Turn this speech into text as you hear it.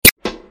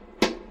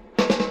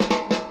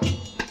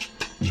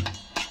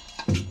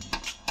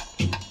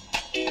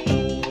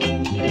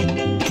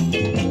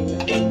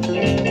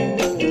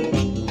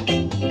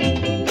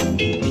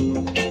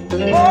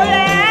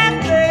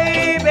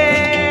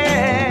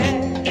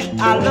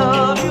I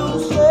love you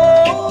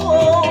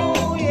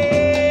so,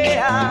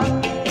 yeah.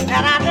 And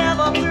I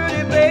never,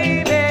 pretty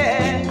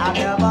baby, I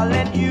never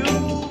let you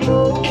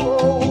go.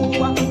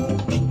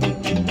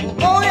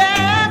 Oh,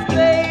 yes,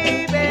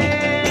 baby,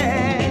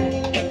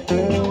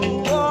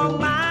 you are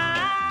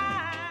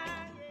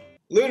mine.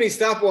 Looney,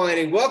 stop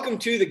whining. Welcome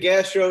to the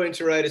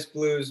Gastroenteritis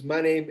Blues.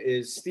 My name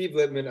is Steve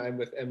Lippman. I'm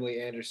with Emily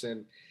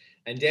Anderson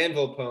and Dan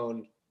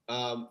Volpone.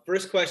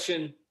 First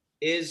question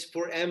is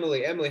for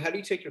Emily. Emily, how do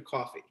you take your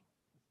coffee?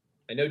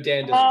 I know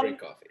Dan doesn't drink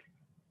coffee.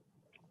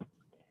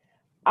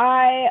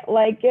 I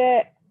like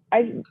it.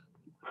 I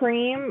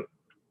cream,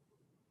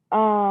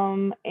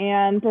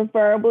 and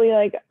preferably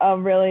like a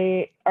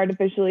really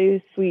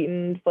artificially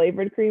sweetened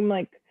flavored cream.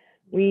 Like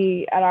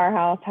we at our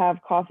house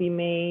have Coffee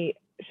Mate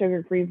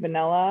sugar-free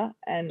vanilla,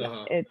 and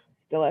it's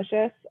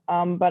delicious.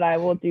 But I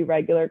will do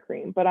regular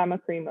cream. But I'm a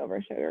cream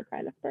over sugar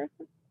kind of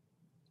person.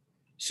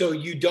 So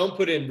you don't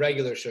put in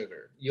regular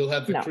sugar. You'll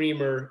have the No.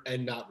 creamer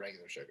and not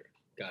regular sugar.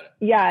 Got it.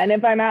 Yeah, and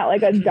if I'm at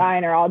like a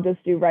diner, I'll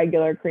just do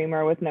regular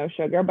creamer with no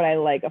sugar, but I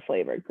like a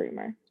flavored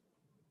creamer.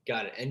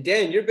 Got it. And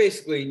Dan, you're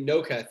basically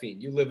no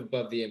caffeine. You live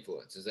above the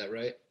influence. Is that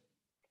right?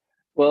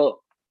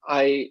 Well,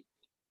 I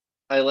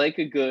like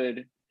a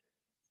good.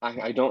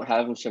 I don't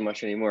have them so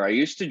much anymore. I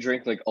used to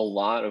drink like a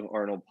lot of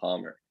Arnold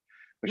Palmer,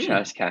 which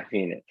has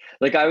caffeine in it.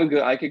 Like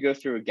I could go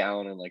through a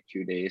gallon in like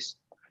 2 days.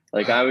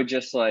 Like Wow. I would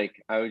just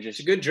It's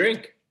a good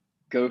drink.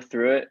 go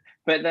through it.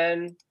 But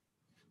then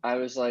I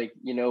was like,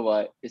 you know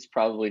what? It's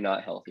probably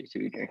not healthy to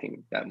be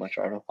drinking that much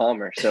Arnold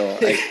Palmer. So,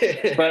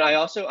 but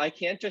I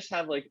can't just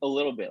have like a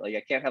little bit. Like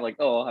I can't have like,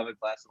 oh, I'll have a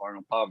glass of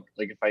Arnold Palmer.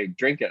 Like if I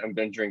drink it, I'm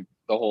gonna drink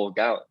the whole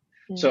gallon.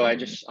 So I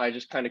just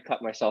kind of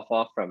cut myself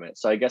off from it.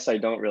 So I guess I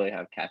don't really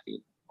have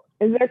caffeine.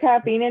 Is there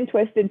caffeine in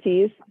Twisted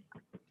Teas?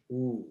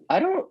 Ooh. I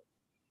don't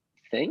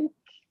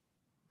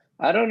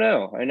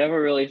know. I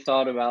never really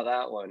thought about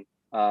that one.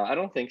 I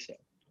don't think so.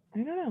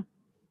 I don't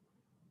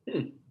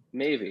know.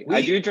 Maybe.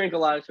 I do drink a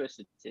lot of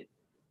Twisted Tea.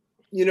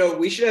 You know,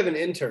 we should have an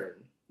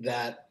intern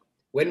that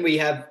when we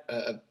have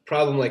a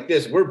problem like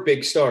this, we're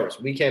big stars.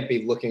 We can't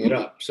be looking it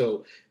up.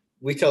 So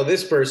we tell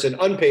this person,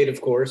 unpaid,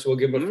 of course, we'll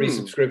give them a free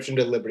subscription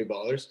to Liberty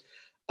Ballers.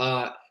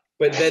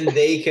 But then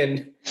they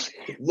can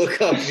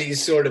look up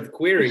these sort of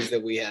queries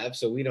that we have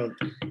so we don't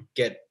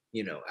get,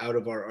 out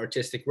of our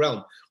artistic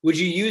realm. Would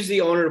you use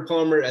the Arnold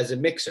Palmer as a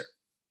mixer?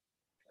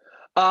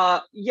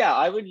 Yeah,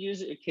 I would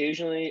use it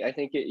occasionally. I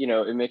think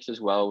it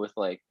mixes well with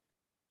like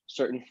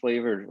certain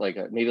flavored, like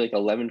maybe like a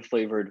lemon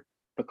flavored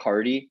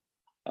Bacardi.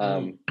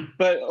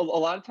 But a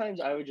lot of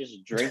times I would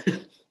just drink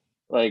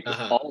like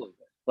all of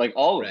it, like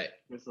all of it.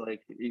 It's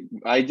like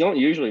I don't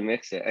usually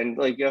mix it, and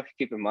like you have to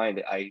keep in mind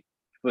that I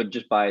would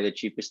just buy the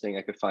cheapest thing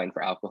I could find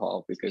for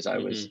alcohol because I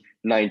was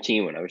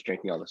 19 when I was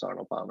drinking all this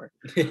Arnold Palmer.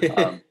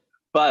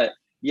 But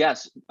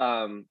yes,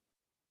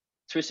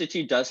 Twisted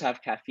Tea does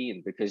have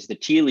caffeine because the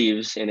tea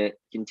leaves in it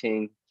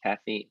contain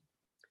caffeine.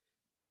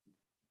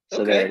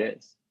 So there it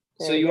is.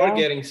 So you are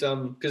getting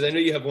some, because I know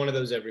you have one of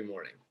those every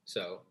morning.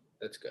 So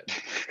that's good.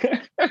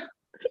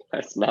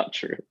 That's not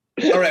true.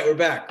 All right, we're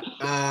back.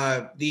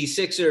 The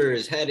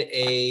Sixers had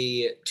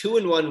a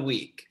 2-1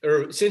 week,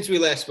 or since we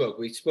last spoke.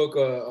 We spoke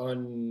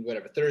on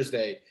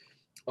Thursday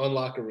on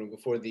Locker Room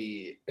before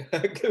we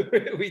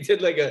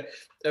did like a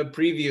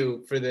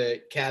preview for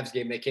the Cavs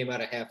game. They came out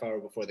a half hour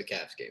before the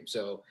Cavs game.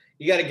 So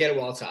you got to get it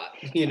while it's hot.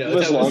 It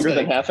was longer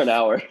than half an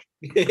hour.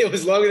 It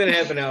was longer than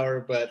half an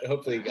hour, but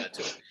hopefully you got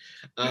to it.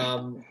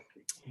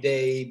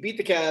 They beat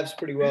the Cavs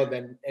pretty well.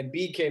 Then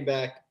Embiid came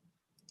back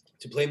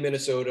to play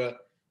Minnesota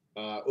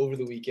over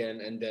the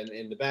weekend. And then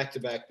in the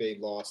back-to-back, they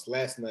lost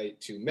last night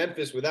to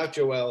Memphis without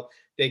Joel.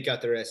 They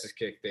got their asses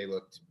kicked. They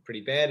looked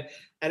pretty bad.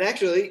 And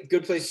actually,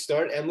 good place to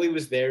start. Emily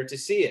was there to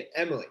see it.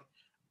 Emily,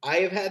 I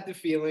have had the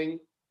feeling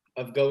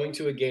of going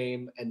to a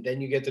game and then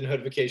you get the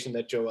notification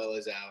that Joel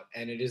is out.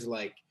 And it is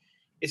like,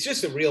 it's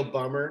just a real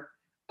bummer.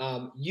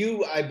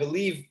 I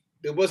believe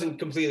it wasn't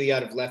completely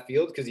out of left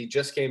field because he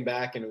just came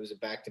back and it was a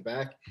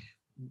back-to-back.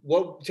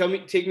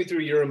 Take me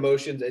through your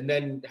emotions, and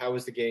then how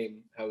was the game?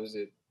 How was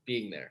it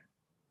being there?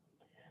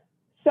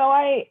 So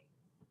I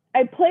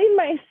played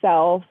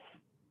myself.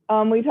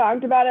 We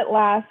talked about it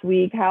last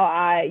week, how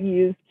I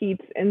used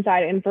Keeps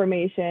inside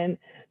information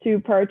to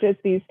purchase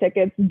these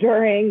tickets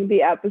during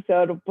the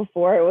episode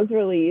before it was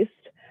released.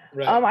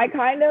 Right. I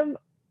kind of,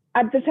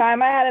 at the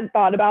time, I hadn't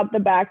thought about the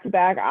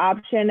back-to-back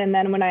option. And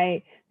then when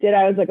I did,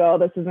 I was like, oh,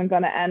 this isn't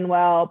going to end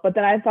well. But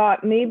then I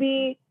thought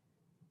maybe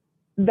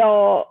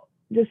they'll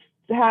just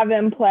have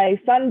him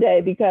play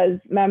Sunday because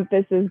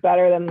Memphis is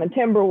better than the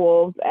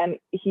Timberwolves and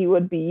he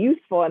would be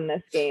useful in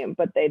this game,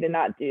 but they did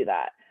not do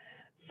that.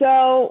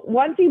 So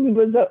once he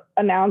was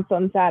announced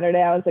on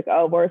Saturday, I was like,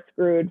 oh, we're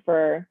screwed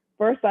for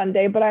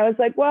Sunday. But I was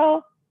like,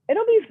 well,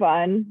 it'll be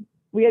fun.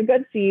 We had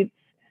good seats.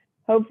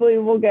 Hopefully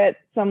we'll get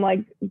some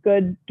like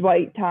good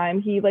Dwight time.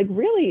 He like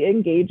really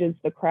engages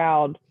the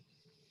crowd.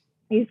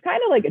 He's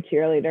kind of like a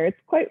cheerleader. It's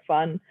quite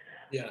fun.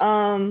 Yeah.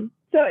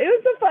 So it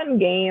was a fun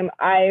game.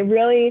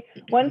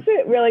 Once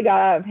it really got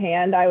out of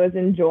hand, I was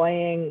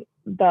enjoying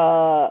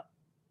the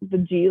the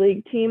G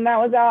League team that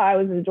was out. I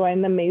was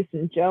enjoying the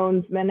Mason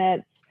Jones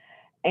minutes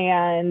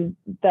and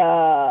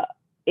the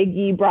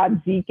Iggy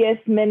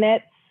Brodzikis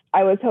minutes.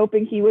 I was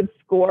hoping he would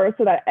score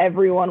so that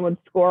everyone would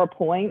score a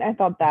point. I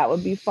thought that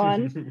would be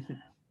fun.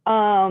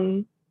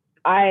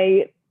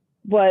 I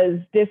was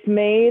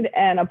dismayed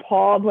and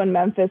appalled when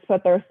Memphis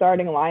put their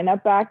starting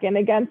lineup back in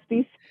against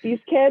these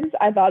kids.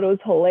 I thought it was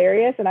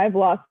hilarious, and I've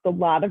lost a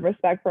lot of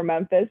respect for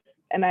Memphis,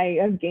 and I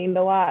have gained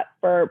a lot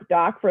for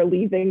Doc for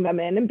leaving them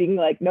in and being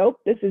like,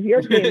 nope, this is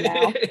your game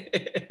now.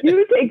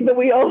 You take the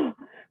wheel,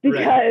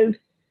 because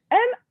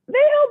and they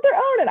held their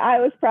own, and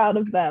I was proud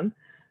of them.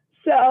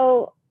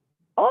 So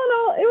all in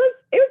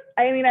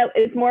all,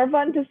 it's more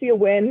fun to see a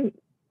win.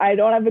 I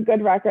don't have a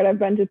good record. I've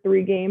been to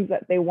 3 games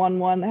that they won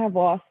 1, have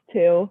lost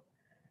 2.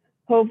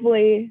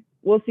 Hopefully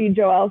we'll see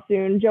Joel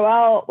soon.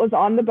 Joel was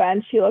on the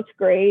bench. He looked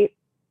great.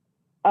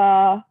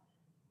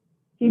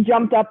 He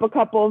jumped up a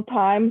couple of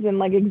times in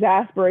like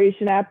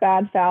exasperation at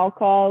bad foul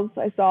calls.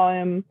 I saw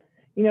him,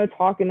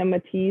 talking to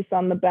Matisse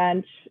on the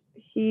bench.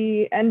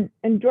 And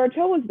George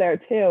Hill was there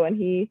too, and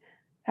he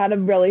had a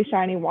really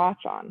shiny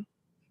watch on.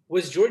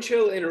 Was George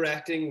Hill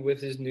interacting with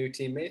his new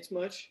teammates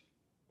much?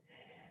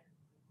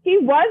 He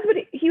was, but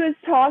he was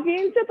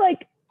talking to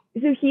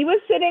so he was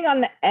sitting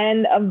on the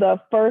end of the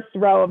first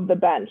row of the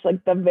bench,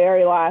 like the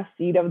very last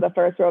seat of the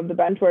first row of the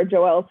bench, where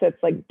Joel sits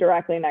like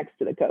directly next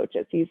to the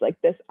coaches. He's like,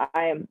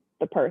 I am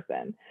the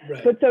person.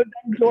 Right. But so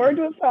then George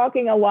was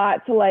talking a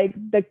lot to like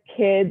the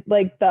kid,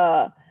 like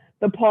the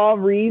Paul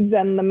Reeds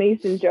and the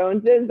Mason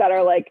Joneses that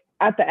are like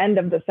at the end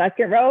of the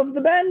second row of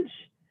the bench,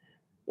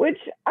 which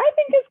I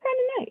think is kind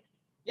of nice.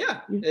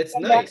 Yeah, it's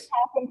nice.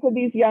 Talking to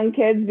these young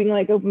kids, being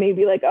like,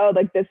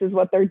 this is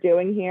what they're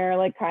doing here.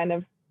 Like, kind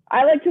of,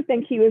 I like to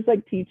think he was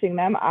like teaching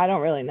them. I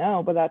don't really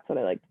know, but that's what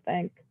I like to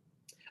think.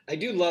 I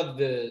do love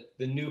the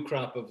new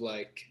crop of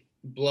like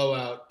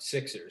blowout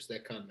Sixers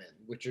that come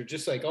in, which are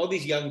just like all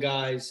these young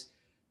guys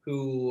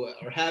who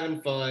are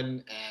having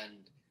fun,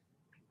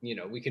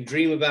 and we can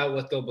dream about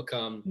what they'll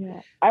become.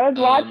 Yeah, I was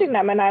watching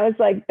them, and I was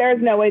like,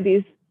 "There's no way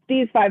these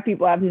 5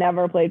 people have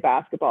never played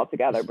basketball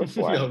together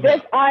before."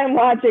 I'm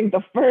watching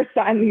the first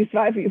time these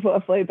 5 people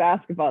have played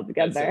basketball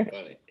together. That's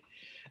so funny.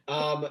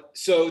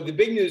 So the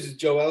big news is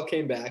Joel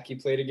came back. He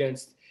played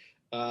against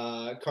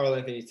Karl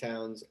Anthony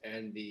Towns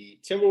and the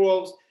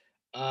Timberwolves.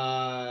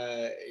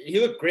 He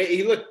looked great.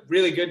 He looked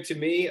really good to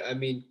me. I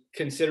mean,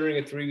 considering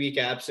a 3-week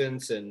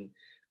absence, and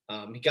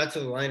he got to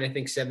the line, I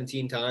think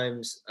 17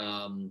 times.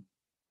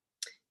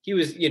 He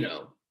was,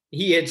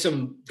 he had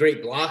some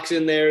great blocks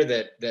in there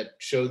that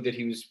showed that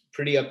he was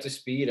pretty up to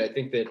speed. I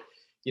think that,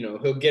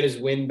 he'll get his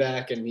win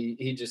back, and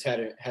he just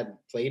hadn't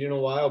played in a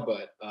while.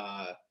 But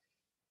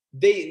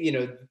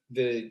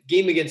the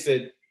game against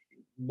the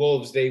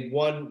Wolves, they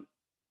won,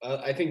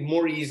 I think,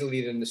 more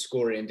easily than the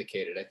score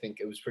indicated. I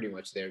think it was pretty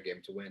much their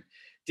game to win.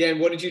 Dan,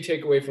 what did you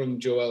take away from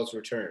Joel's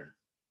return?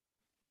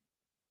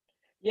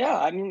 Yeah,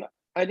 I mean,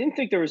 I didn't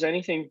think there was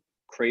anything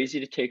crazy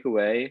to take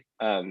away.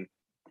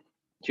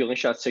 He only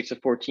shot 6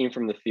 of 14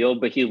 from the field,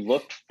 but he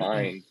looked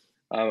fine.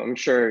 I'm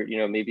sure,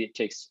 maybe it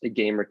takes a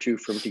game or 2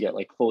 for him to get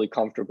like fully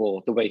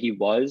comfortable the way he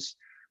was,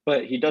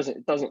 but it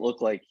doesn't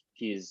look like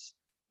he's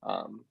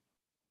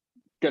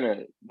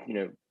gonna,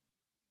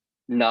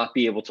 not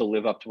be able to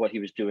live up to what he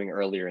was doing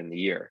earlier in the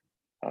year.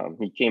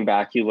 He came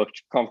back, he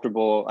looked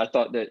comfortable. I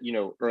thought that,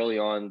 early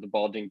on the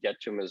ball didn't get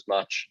to him as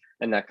much,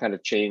 and that kind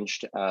of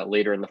changed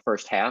later in the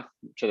first half,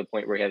 to the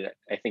point where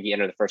I think he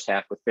entered the first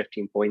half with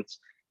 15 points,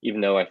 even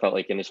though I felt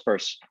like in his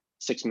first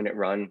 6-minute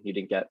run, he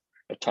didn't get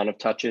a ton of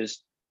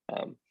touches.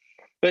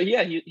 But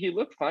yeah, he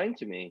looked fine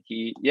to me.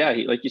 He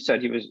like you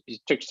said,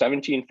 he took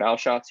 17 foul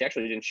shots. He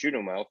actually didn't shoot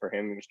them well for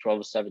him. He was 12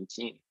 of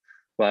 17,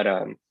 but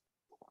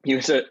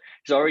he's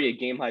already a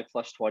game high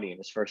plus 20 in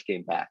his first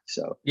game back.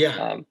 So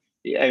yeah,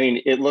 I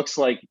mean, it looks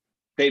like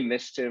they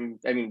missed him.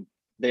 I mean,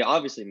 they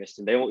obviously missed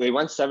him. They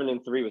went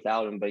 7-3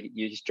 without him, but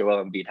he's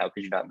Joel Embiid. How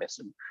could you not miss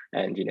him?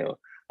 And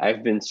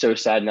I've been so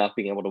sad not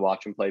being able to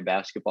watch him play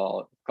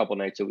basketball a couple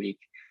nights a week.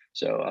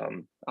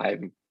 So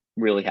I'm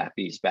really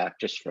happy he's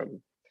back,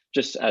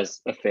 just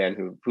as a fan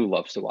who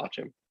loves to watch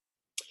him.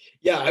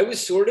 Yeah, I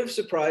was sort of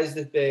surprised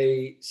that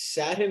they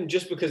sat him,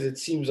 just because it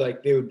seems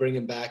like they would bring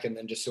him back and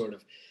then just sort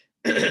of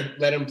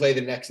let him play the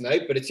next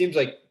night. But it seems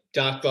like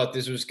Doc thought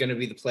this was going to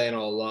be the plan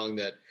all along,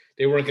 that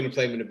they weren't going to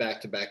play him in a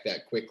back-to-back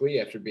that quickly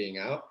after being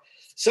out.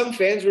 Some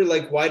fans were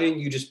like, why didn't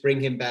you just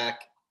bring him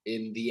back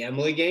in the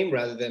Emily game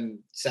rather than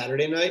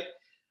Saturday night?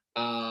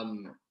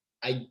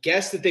 I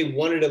guess that they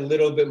wanted a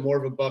little bit more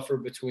of a buffer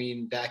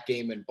between that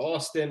game and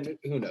Boston.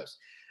 Who knows?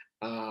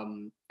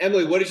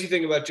 Emily, what did you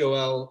think about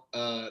Joel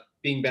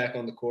being back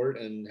on the court,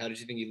 and how did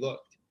you think he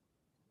looked?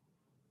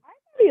 I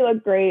thought he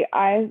looked great.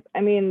 I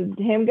mean,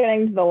 him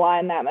getting to the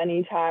line that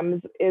many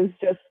times is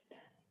just,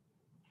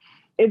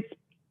 it's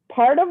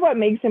part of what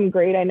makes him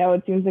great. I know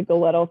it seems like a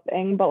little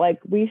thing, but like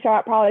we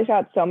probably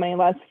shot so many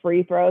less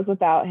free throws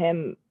without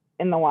him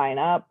in the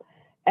lineup,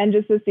 and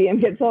just to see him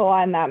get to the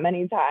line that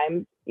many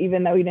times,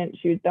 even though he didn't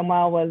shoot them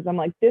well, I'm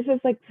like, this is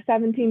like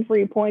 17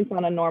 free points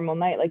on a normal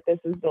night. Like, this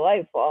is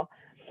delightful.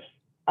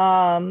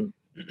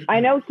 I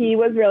know he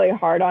was really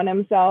hard on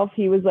himself.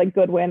 He was like,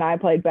 good win, I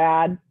played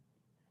bad.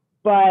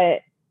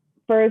 But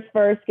for his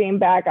first game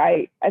back,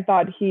 I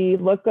thought he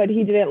looked good.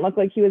 He didn't look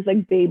like he was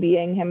like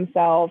babying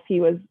himself.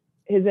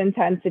 His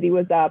intensity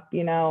was up,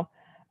 you know.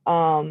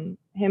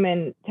 Him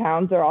and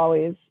Towns are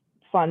always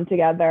fun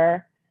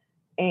together.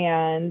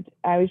 And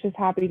I was just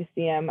happy to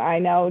see him. I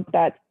know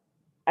that,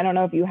 I don't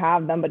know if you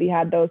have them, but he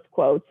had those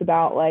quotes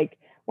about like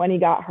when he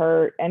got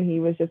hurt and he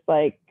was just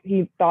like,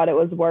 he thought it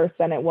was worse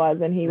than it was.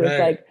 And he was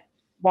like,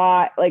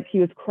 why, like he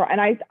was crying.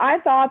 And I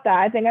thought that,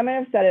 I think I might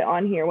have said it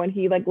on here when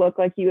he like looked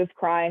like he was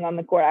crying on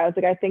the court. I was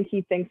like, I think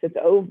he thinks it's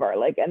over.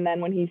 Like, and then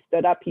when he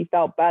stood up, he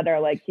felt better.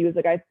 Like he was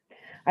like,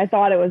 I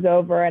thought it was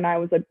over. And I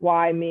was like,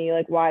 why me?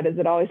 Like, why does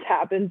it always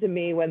happen to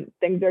me when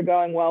things are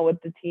going well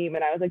with the team?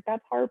 And I was like,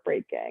 that's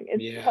heartbreaking.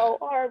 It's so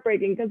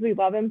heartbreaking because we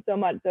love him so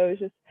much. So it was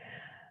just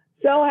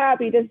so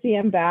happy to see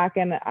him back.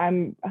 And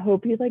I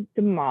hope he like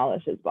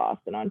demolishes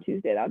Boston on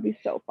Tuesday. That would be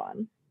so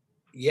fun.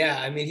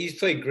 Yeah, I mean, he's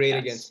played great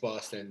against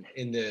Boston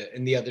in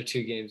the other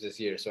two games this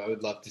year, so I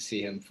would love to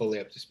see him fully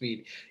up to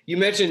speed. You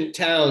mentioned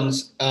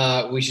Towns.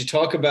 We should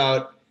talk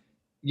about,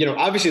 you know,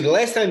 obviously the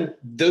last time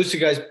those two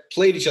guys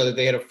played each other,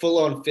 they had a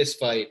full-on fist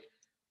fight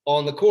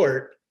on the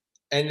court,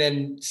 and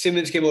then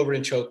Simmons came over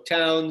and choked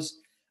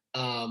Towns.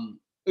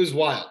 It was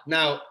wild.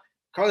 Now,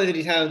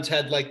 Karl-Anthony Towns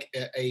had like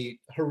a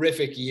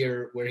horrific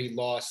year where he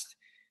lost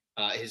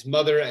his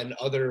mother and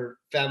other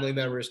family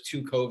members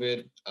to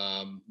COVID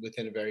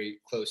within a very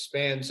close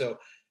span. So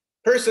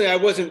personally, I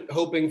wasn't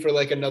hoping for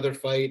like another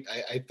fight.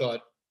 I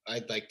thought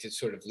I'd like to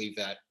sort of leave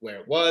that where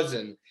it was.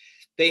 And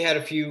they had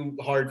a few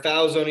hard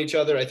fouls on each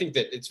other. I think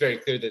that it's very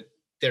clear that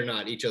they're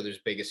not each other's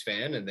biggest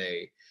fan and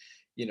they,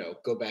 you know,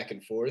 go back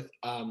and forth.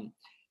 Al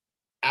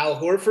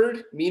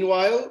Horford,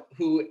 meanwhile,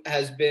 who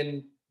has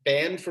been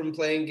banned from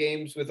playing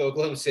games with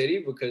Oklahoma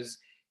City because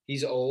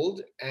he's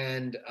old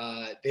and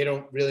they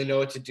don't really know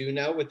what to do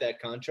now with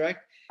that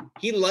contract.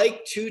 He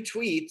liked two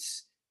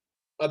tweets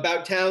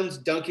about Towns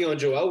dunking on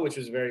Joel, which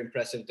was a very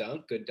impressive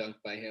dunk. Good dunk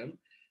by him.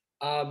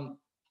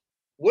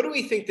 What do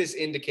we think this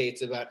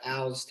indicates about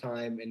Al's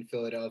time in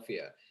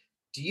Philadelphia?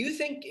 Do you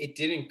think it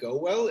didn't go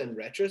well in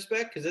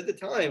retrospect? Because at the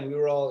time we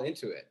were all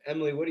into it.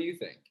 Emily, what do you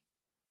think?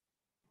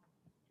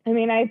 I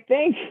mean, I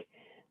think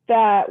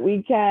that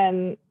we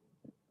can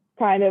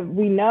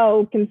we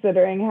know,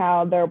 considering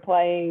how they're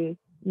playing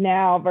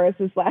now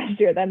versus last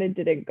year, that it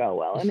didn't go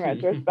well in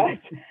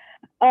retrospect.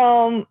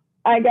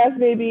 I guess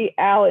maybe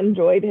Al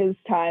enjoyed his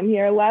time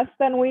here less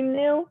than we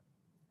knew.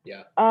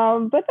 Yeah.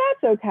 But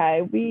that's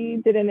okay.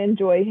 We didn't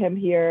enjoy him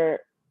here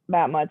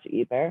that much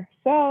either.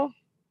 So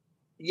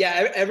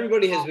yeah,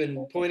 everybody has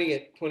been pointing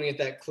at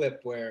that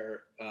clip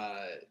where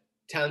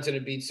Townsend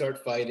and Embiid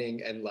start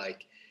fighting and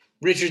like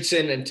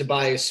Richardson and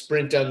Tobias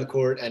sprint down the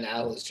court and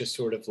Al is just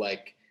sort of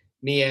like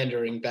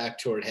meandering back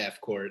toward half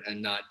court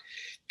and not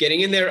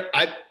getting in there.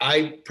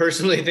 I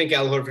personally think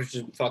Al Horford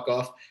should fuck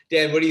off.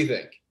 Dan, what do you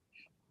think?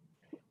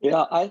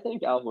 Yeah, I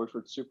think Al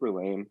Horford's super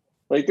lame.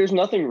 Like, there's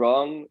nothing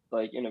wrong,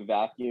 like, in a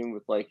vacuum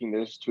with liking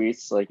those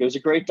tweets. Like, it was a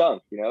great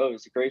dunk, you know? It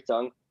was a great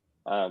dunk.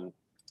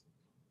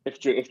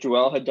 If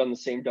Joel had done the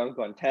same dunk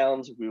on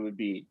Towns, we would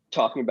be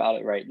talking about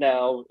it right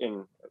now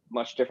in a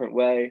much different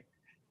way.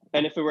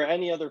 And if it were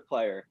any other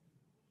player,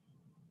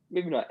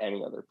 maybe not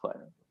any other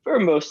player, for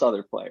most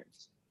other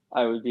players,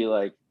 I would be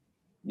like,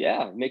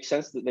 yeah, it makes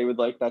sense that they would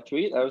like that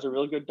tweet. That was a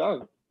really good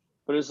dunk.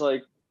 But it's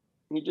like,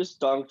 you just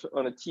dunked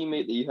on a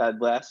teammate that you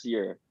had last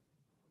year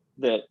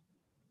that,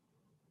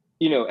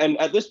 you know, and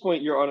at this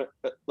point you're on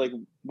like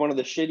one of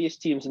the shittiest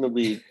teams in the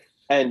league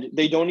and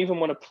they don't even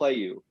want to play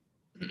you.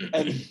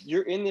 And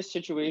you're in this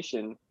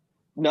situation,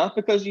 not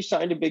because you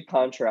signed a big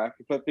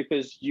contract, but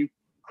because you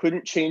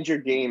couldn't change your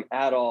game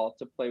at all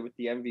to play with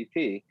the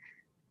MVP.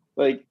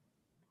 Like,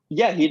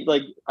 yeah,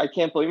 I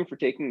can't blame him for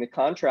taking the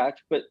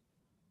contract, but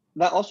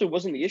that also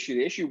wasn't the issue.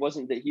 The issue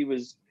wasn't that he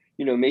was,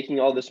 you know, making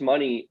all this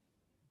money,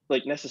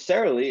 like,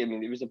 necessarily. I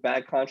mean, it was a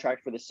bad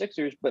contract for the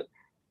Sixers, but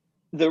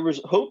there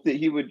was hope that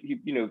he would,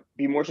 you know,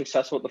 be more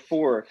successful at the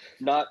four,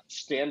 not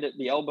stand at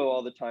the elbow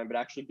all the time, but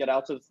actually get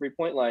out to the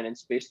 3-point line and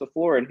space the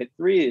floor and hit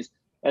threes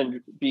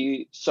and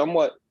be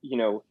somewhat, you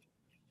know,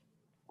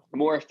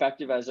 more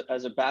effective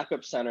as a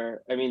backup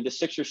center. I mean, the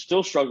Sixers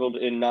still struggled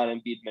in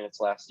non-Embiid minutes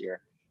last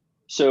year.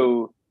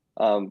 So,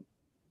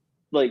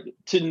 like,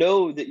 to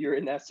know that you're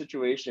in that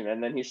situation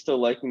and then he's still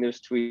liking those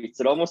tweets,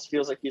 it almost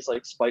feels like he's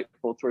like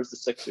spiteful towards the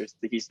Sixers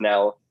that he's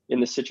now in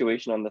the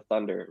situation on the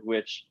Thunder,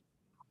 which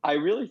I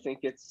really think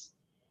it's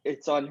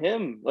on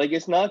him. Like,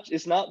 it's not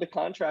the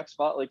contract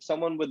spot. Like,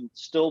 someone would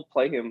still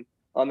play him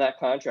on that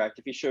contract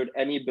if he showed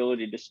any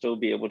ability to still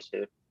be able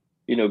to,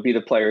 you know, be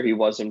the player he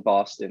was in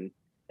Boston.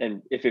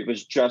 And if it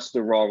was just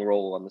the wrong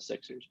role on the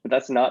Sixers, but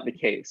that's not the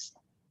case.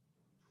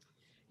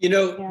 You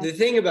know, The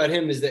thing about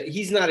him is that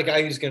he's not a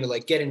guy who's going to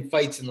like get in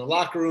fights in the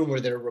locker room or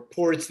there are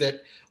reports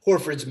that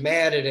Horford's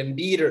mad at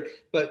Embiid.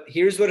 But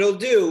here's what he'll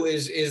do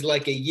is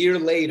like a year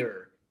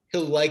later,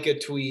 he'll like a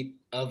tweet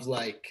of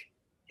like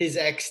his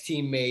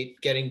ex-teammate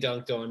getting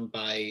dunked on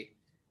by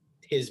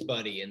his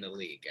buddy in the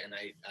league, and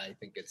I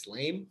think it's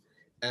lame.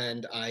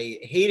 And I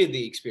hated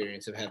the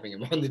experience of having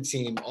him on the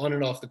team, on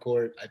and off the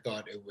court. I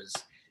thought it was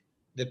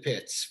the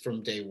pits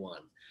from day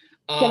one.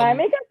 Can I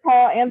make a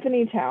Karl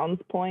Anthony Towns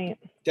point?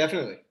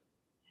 Definitely.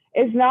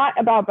 It's not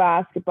about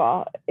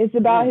basketball. It's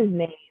about his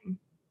name.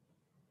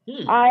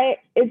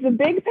 It's a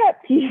big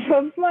pet peeve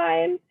of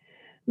mine.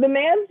 The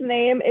man's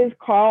name is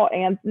Karl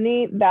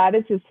Anthony. That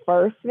is his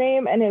first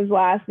name, and his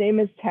last name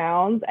is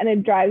Towns. And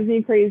it drives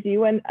me crazy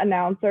when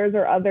announcers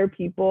or other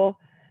people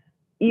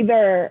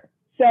either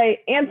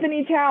say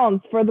Anthony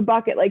Towns for the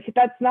bucket. Like,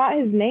 that's not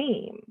his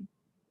name.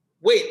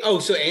 Wait,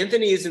 so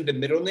Anthony isn't the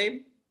middle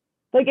name?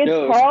 Like, it's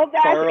Karl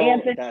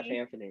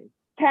Anthony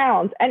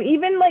Towns. And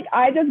even, like,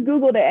 I just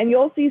Googled it, and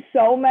you'll see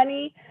so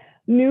many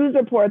news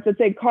reports that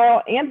say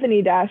Karl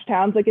Anthony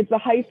Towns, like it's a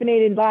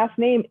hyphenated last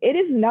name. It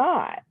is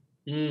not.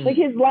 Like,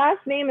 his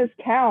last name is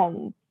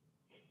Towns.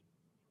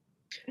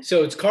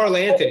 So it's Karl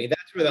Anthony.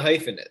 That's where the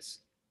hyphen is.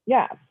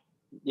 Yeah.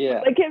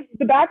 Yeah. Like,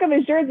 the back of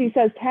his jersey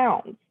says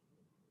Towns,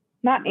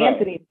 not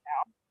Anthony Towns.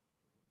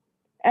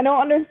 I don't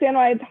understand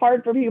why it's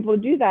hard for people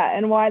to do that,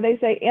 and why they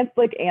say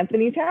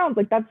Anthony Towns.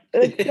 Like, that's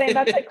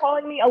like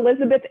calling me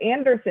Elizabeth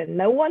Anderson.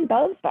 No one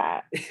does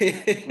that.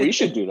 We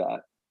should do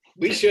that.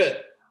 We should.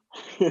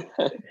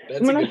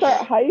 I'm gonna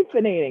start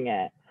hyphenating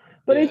it.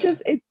 But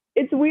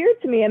it's weird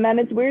to me, and then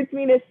it's weird to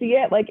me to see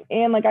it like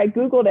I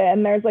Googled it,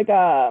 and there's like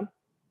a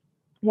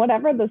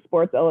whatever the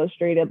Sports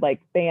Illustrated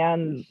like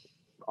band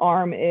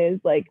arm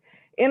is, like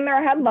in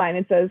their headline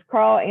it says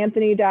Karl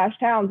Anthony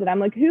Towns, and I'm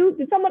like, who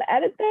did someone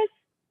edit this?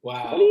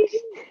 Wow. What are you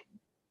doing?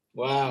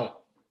 Wow.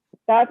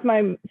 That's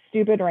my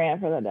stupid rant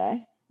for the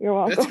day. You're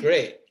welcome. That's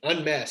great.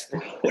 Unmasked.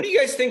 What do you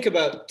guys think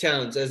about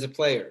Towns as a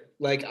player?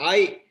 Like,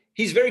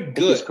 he's very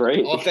good. He's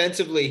great.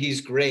 Offensively, he's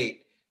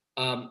great.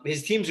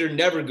 His teams are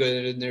never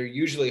good, and they're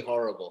usually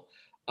horrible.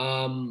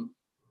 Do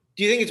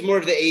you think it's more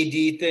of the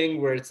AD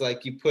thing where it's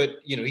like you put,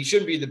 he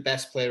shouldn't be the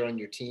best player on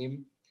your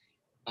team,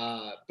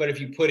 but if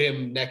you put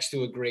him next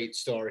to a great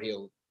star,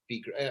 he'll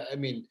be great. I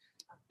mean,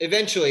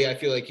 eventually I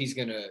feel like he's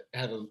going to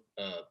have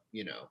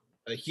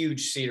a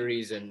huge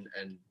series and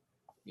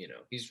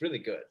he's really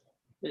good.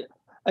 Yeah.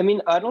 I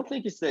mean, I don't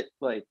think it's that,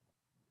 like,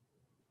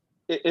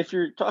 if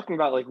you're talking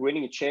about like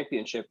winning a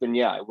championship, then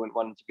yeah, I wouldn't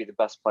want him to be the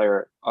best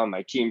player on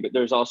my team, but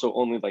there's also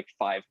only like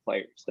 5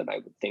 players that I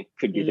would think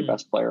could be the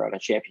best player on a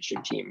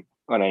championship team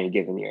on any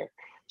given year.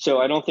 So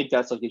I don't think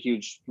that's like a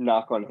huge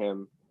knock on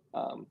him.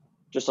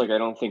 Just like I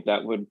don't think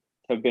that would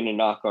have been a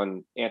knock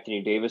on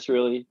Anthony Davis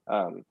really.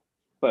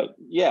 But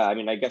yeah, I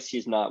mean, I guess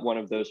he's not one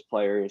of those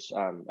players.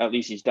 At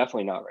least he's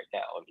definitely not right now.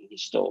 I mean,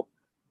 he's still,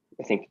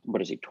 I think,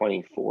 what is he,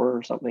 24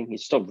 or something?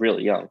 He's still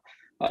really young.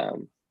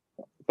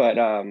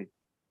 But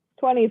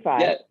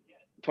 25. Yeah,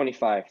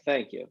 25.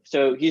 Thank you.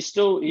 So he's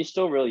still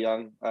really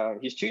young.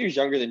 He's 2 years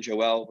younger than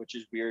Joel, which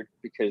is weird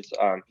because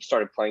he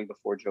started playing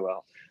before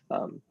Joel.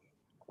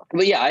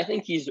 But yeah, I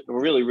think he's a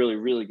really, really,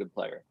 really good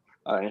player.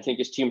 And I think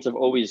his teams have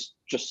always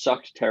just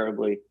sucked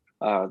terribly.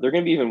 They're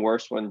going to be even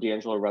worse when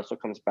D'Angelo Russell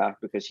comes back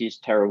because he's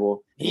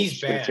terrible.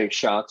 He's going to take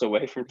shots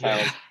away from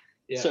Towns.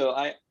 Yeah. So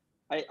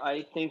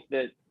I think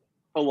that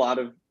a lot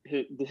of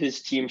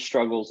his team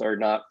struggles are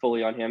not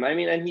fully on him. I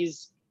mean, and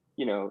he's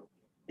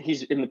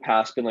in the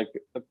past been like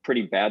a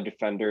pretty bad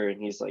defender,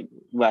 and he's like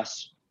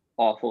less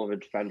awful of a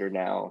defender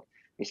now.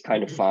 He's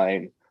kind of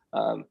fine.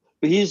 But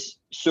he's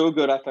so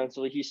good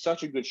offensively. He's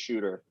such a good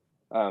shooter.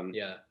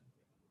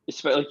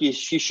 It's like he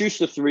shoots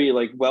the 3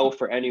 like well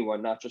for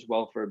anyone, not just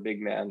well for a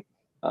big man.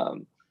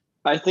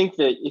 I think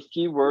that if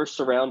he were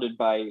surrounded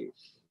by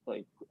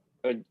like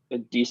a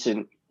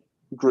decent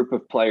group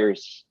of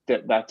players,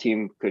 that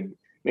team could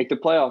make the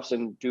playoffs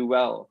and do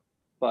well.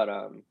 But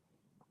I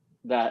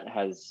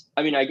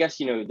guess,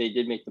 they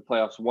did make the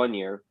playoffs one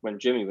year when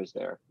Jimmy was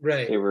there.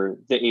 Right. They were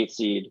the 8th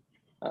seed.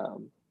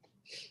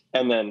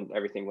 And then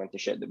everything went to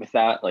shit with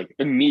that, like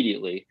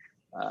immediately.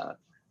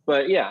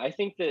 But yeah, I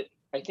think that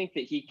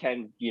he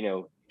can,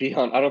 be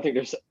on, I don't think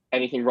there's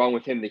anything wrong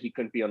with him that he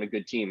couldn't be on a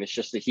good team. It's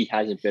just that he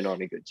hasn't been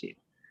on a good team.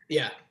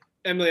 Yeah.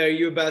 Emily, are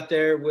you about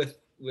there with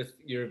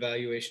your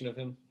evaluation of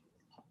him?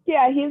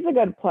 Yeah, he's a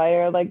good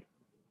player. Like,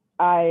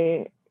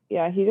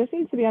 he just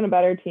needs to be on a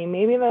better team.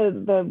 Maybe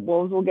the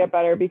Wolves will get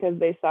better because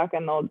they suck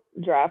and they'll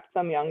draft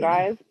some young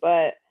guys.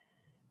 But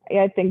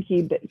I think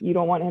you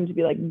don't want him to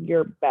be like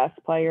your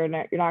best player.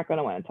 You're not going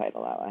to win a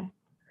title that way.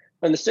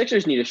 And the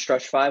Sixers need a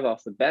stretch 5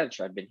 off the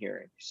bench, I've been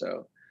hearing.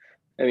 So,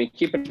 I mean,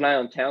 keep an eye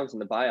on Towns in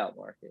the buyout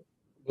market.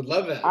 Would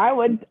love that. I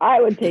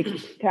would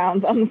take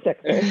Towns on the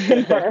Sixers.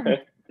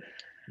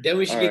 Then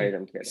we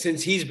should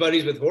since he's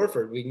buddies with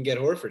Horford, we can get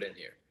Horford in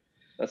here.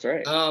 That's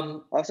right.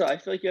 Also, I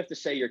feel like you have to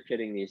say you're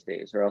kidding these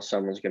days, or else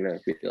someone's going to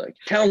be like,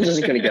 Towns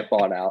isn't going to get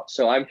bought out.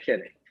 So I'm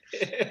kidding.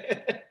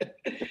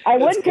 I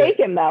would take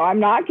him, though. I'm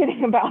not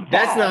kidding about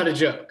that. That's not a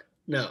joke.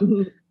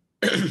 No.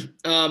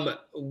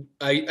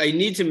 I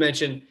need to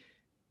mention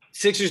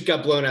Sixers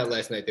got blown out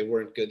last night. They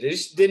weren't good. They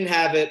just didn't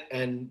have it.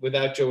 And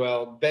without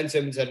Joel, Ben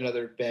Simmons had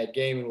another bad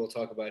game, and we'll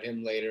talk about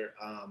him later.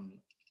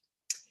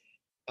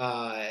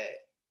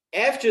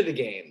 After the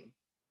game,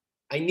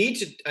 I need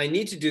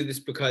to do this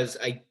because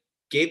I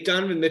gave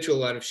Donovan Mitchell a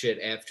lot of shit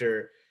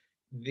after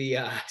the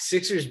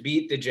Sixers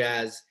beat the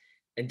Jazz,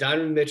 and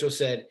Donovan Mitchell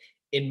said,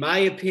 "In my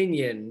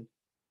opinion,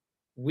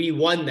 we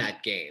won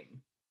that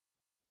game.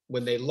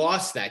 When they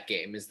lost that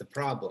game is the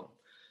problem."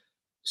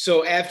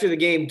 So after the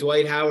game,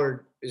 Dwight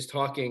Howard is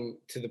talking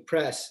to the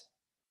press,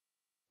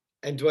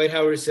 and Dwight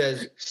Howard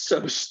says,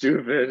 So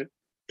stupid.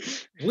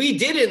 "We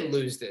didn't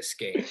lose this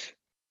game.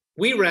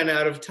 We ran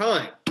out of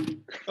time."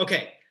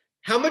 Okay,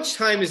 how much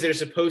time is there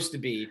supposed to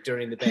be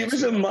during the He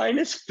was a basketball?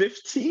 minus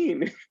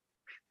 15.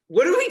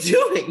 What are we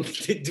doing?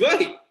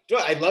 Dwight,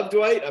 I love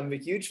Dwight. I'm a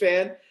huge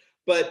fan,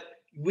 but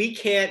we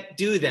can't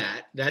do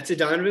that. That's a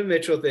Donovan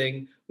Mitchell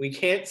thing. We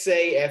can't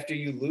say after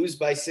you lose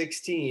by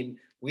 16,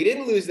 we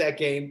didn't lose that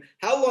game.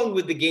 How long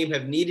would the game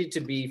have needed to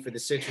be for the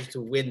Sixers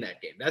to win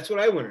that game? That's what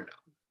I want to know.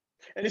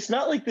 And it's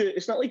not like the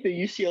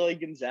UCLA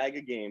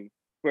Gonzaga game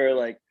where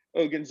like,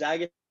 oh,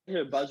 Gonzaga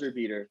hit a buzzer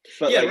beater,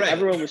 but Yeah, like right.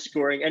 everyone was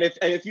scoring. And if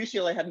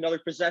UCLA had another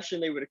possession,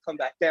 they would have come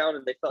back down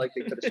and they felt like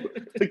they could have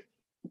scored. Like,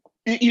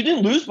 you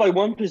didn't lose by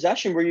one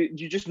possession where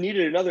you just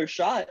needed another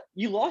shot.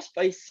 You lost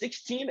by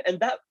 16, and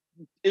that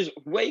is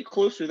way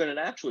closer than it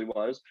actually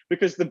was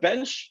because the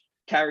bench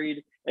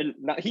carried, and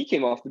not he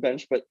came off the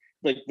bench, but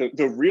like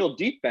the real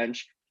deep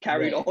bench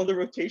carried Right. all the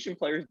rotation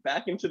players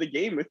back into the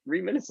game with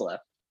 3 minutes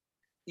left.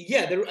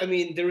 Yeah,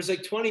 there was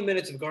like 20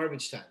 minutes of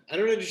garbage time. I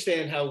don't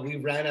understand how we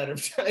ran out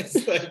of time.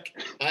 It's like,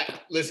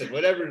 listen,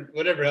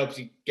 whatever helps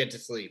you get to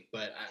sleep,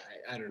 but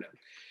I don't know.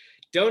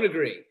 Don't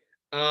agree.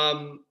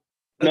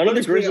 None of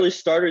the Grizzlies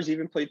starters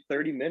even played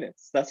 30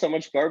 minutes. That's how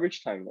much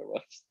garbage time there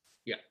was.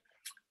 Yeah.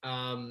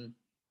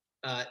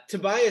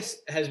 Tobias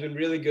has been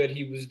really good.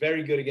 He was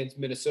very good against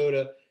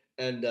Minnesota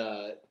and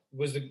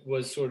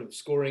was sort of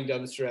scoring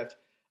down the stretch.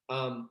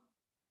 A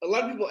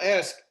lot of people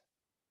ask,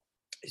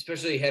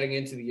 especially heading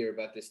into the year,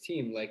 about this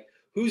team, like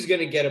who's going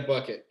to get a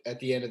bucket at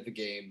the end of the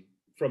game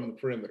from the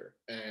perimeter?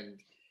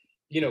 And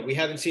we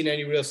haven't seen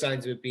any real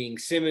signs of it being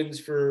Simmons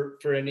for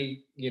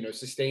any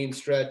sustained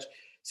stretch.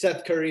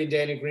 Seth Curry and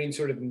Danny Green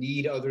sort of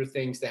need other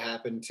things to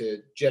happen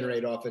to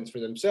generate offense for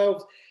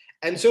themselves.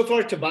 And so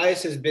far,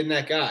 Tobias has been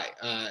that guy.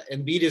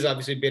 Embiid has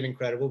obviously been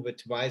incredible, but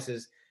Tobias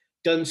has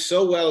done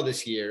so well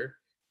this year.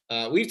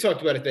 We've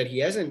talked about it that he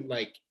hasn't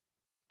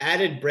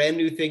added brand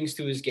new things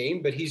to his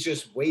game, but he's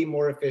just way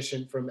more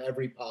efficient from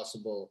every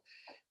possible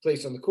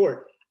place on the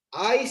court.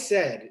 I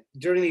said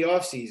during the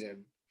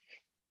offseason,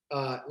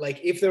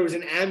 if there was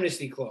an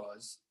amnesty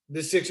clause,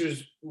 the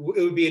Sixers,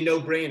 it would be a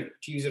no-brainer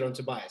to use it on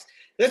Tobias.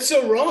 That's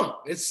so wrong.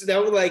 It's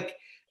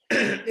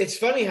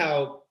funny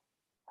how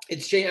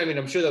it's changed. I mean,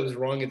 I'm sure that was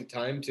wrong at the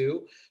time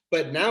too,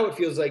 but now it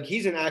feels like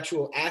he's an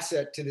actual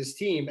asset to this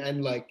team.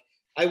 And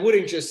I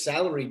wouldn't just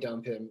salary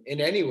dump him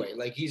in any way.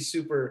 He's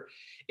super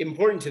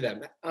important to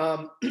them.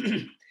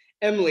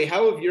 Emily,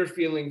 how have your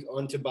feelings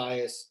on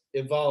Tobias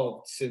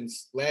evolved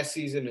since last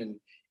season and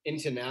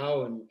into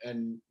now?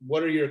 And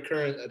what are your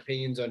current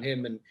opinions on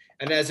him and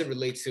as it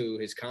relates to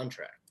his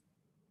contract?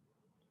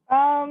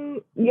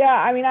 Yeah,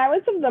 I mean, I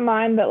was of the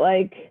mind that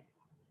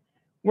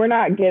we're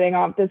not getting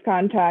off this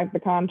contract. The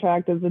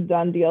contract is a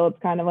done deal.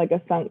 It's kind of like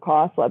a sunk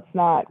cost. Let's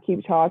not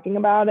keep talking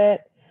about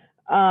it.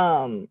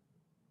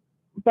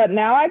 But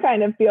now I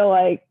kind of feel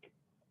I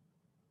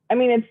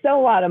mean, it's still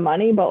a lot of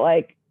money, but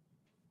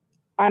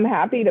I'm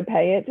happy to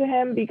pay it to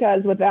him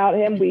because without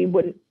him, we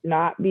would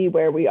not be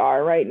where we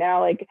are right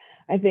now.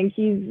 I think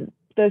he's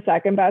the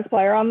second best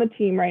player on the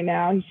team right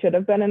now. He should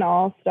have been an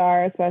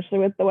all-star, especially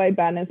with the way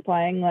Ben is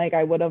playing.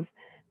 I would have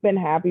been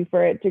happy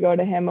for it to go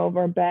to him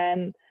over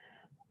Ben.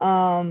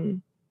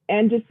 And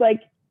just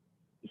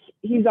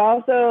he's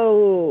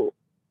also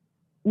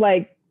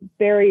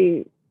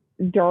very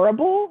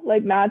durable,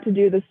 not to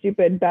do the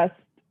stupid best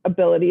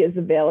ability is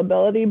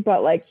availability,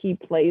 but he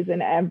plays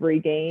in every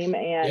game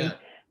and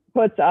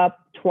puts up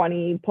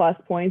 20 plus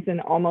points in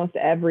almost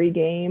every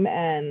game.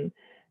 And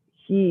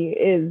he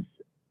is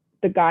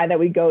the guy that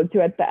we go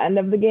to at the end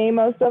of the game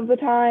most of the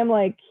time.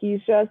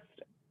 He's just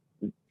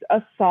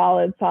a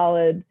solid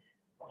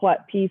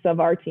piece of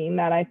our team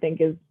that I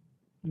think is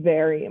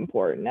very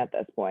important at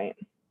this point.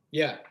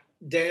 Yeah.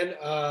 Dan,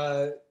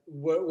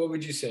 what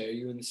would you say? Are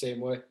you in the same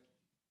way?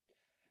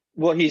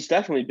 Well, he's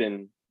definitely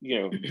been,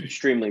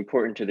 extremely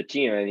important to the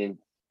team. I mean,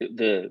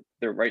 they're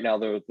right now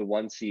they're the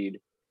 1 seed,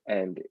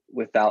 and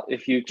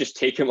if you just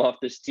take him off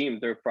this team,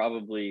 they're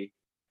probably,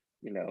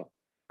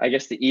 I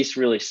guess the East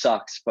really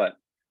sucks, but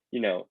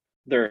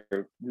they're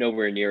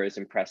nowhere near as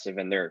impressive,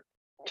 and they're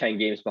 10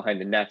 games behind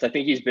the Nets. I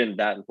think he's been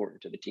that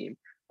important to the team.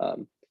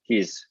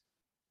 He's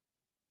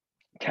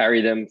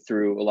carried them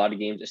through a lot of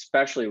games,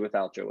 especially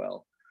without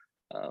Joel.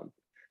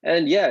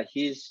 And yeah,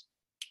 he's.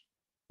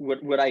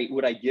 Would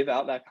I give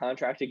out that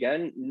contract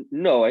again?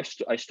 No, I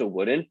still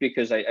wouldn't,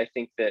 because I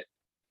think that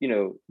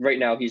right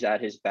now he's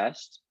at his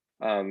best,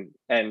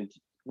 and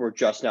we're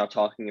just now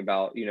talking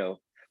about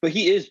but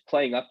he is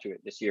playing up to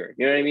it this year.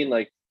 You know what I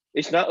mean?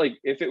 It's not like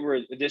if it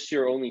were this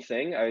year only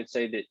thing, I would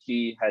say that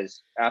he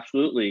has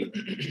absolutely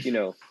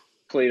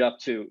played up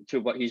to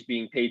what he's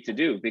being paid to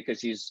do, because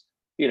he's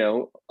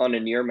on a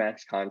near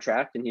max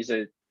contract, and he's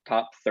a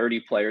top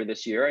 30 player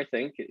this year, I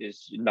think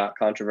is not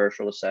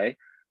controversial to say.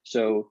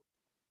 So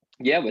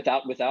yeah,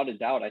 without a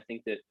doubt, I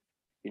think that,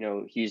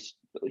 he's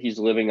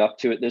living up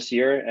to it this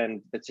year.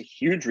 And that's a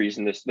huge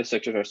reason the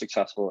Sixers are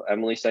successful.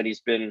 Emily said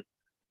he's been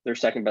their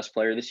second best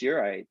player this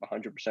year. I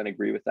 100%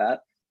 agree with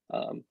that.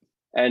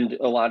 And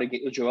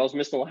Joel's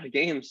missed a lot of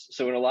games.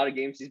 So in a lot of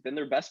games, he's been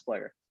their best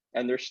player,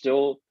 and they're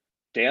still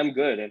damn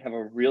good and have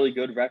a really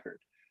good record.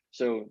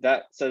 So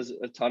that says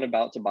a ton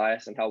about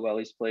Tobias and how well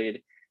he's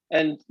played.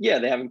 And yeah,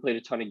 they haven't played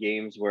a ton of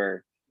games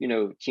where,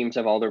 teams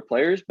have all their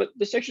players, but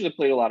the Sixers have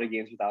played a lot of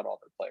games without all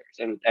their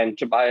players. And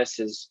Tobias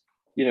has,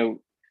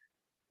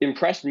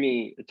 impressed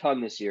me a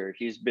ton this year.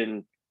 He's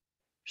been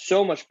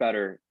so much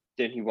better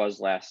than he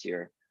was last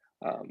year.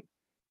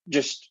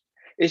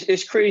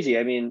 It's crazy.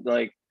 I mean,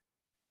 like,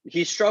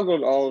 he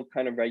struggled all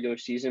kind of regular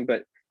season,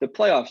 but the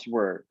playoffs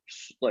were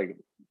like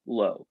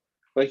low.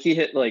 Like, he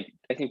hit I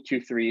think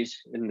 2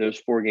 threes in those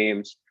 4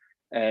 games,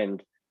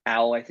 and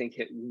Al I think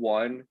hit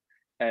 1,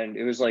 and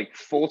it was like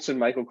Fultz and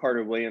Michael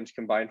Carter Williams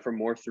combined for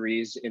more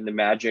threes in the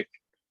Magic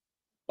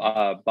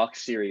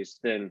Bucks series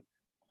than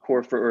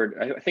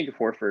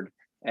Horford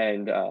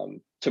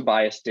and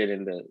Tobias did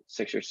in the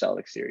Sixers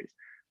Celtics series.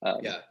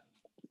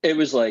 It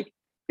was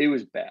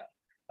bad.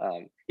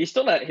 He's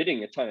still not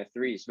hitting a ton of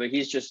threes, but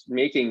he's just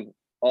making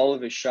all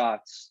of his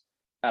shots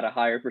at a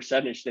higher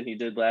percentage than he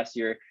did last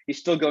year. He's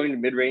still going to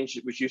mid-range,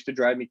 which used to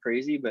drive me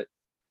crazy, but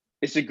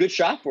it's a good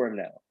shot for him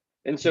now.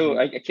 And so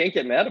I can't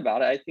get mad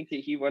about it. I think that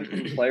he went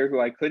from a player who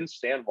I couldn't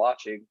stand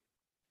watching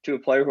to a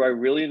player who I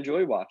really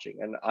enjoy watching.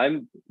 And I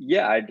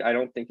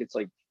don't think it's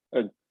like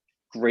a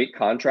great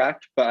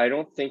contract, but I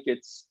don't think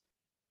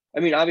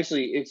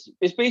obviously it's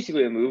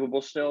basically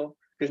immovable still,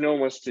 because no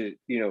one wants to,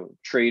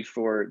 trade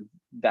for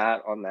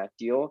that on that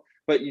deal,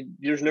 but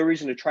there's no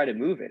reason to try to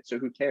move it. So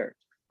who cares?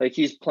 Like,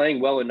 he's playing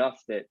well enough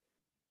that,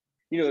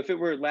 if it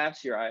were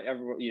last year,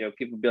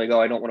 people would be like,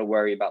 oh, I don't want to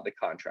worry about the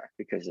contract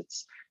because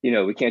it's,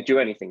 we can't do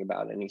anything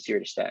about it and he's here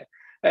to stay.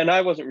 And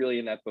I wasn't really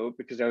in that boat,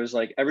 because I was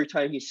like, every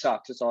time he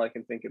sucks, that's all I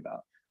can think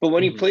about. But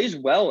when he plays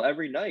well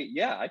every night,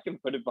 yeah, I can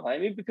put it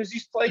behind me because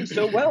he's playing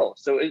so well.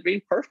 So it'd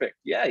be perfect.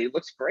 Yeah, he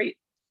looks great.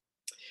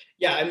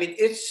 Yeah, I mean,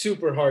 it's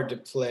super hard to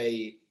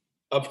play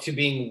up to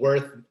being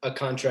worth a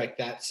contract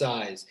that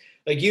size.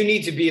 Like, you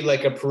need to be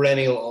like a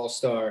perennial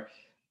all-star.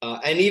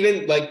 And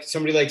even like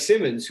somebody like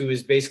Simmons, who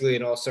is basically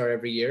an all-star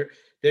every year,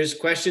 there's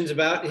questions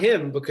about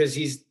him because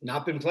he's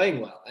not been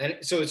playing well. And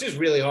so it's just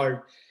really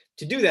hard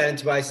to do that. And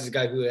Tobias is a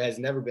guy who has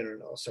never been on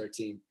an all-star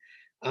team.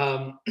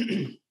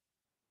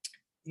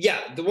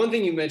 Yeah, the one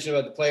thing you mentioned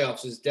about the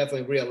playoffs is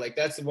definitely real. Like,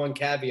 that's the one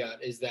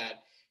caveat, is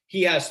that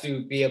he has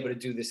to be able to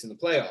do this in the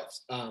playoffs.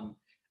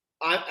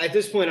 At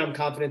this point, I'm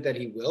confident that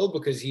he will,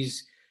 because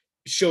he's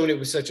shown it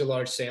with such a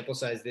large sample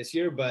size this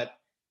year. But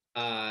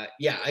I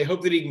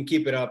hope that he can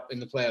keep it up in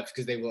the playoffs,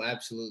 because they will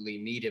absolutely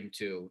need him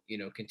to,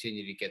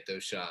 continue to get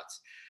those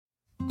shots.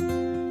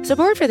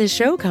 Support for this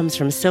show comes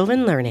from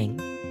Sylvan Learning.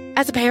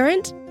 As a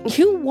parent,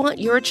 you want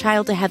your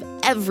child to have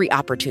every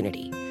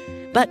opportunity,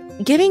 but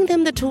giving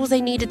them the tools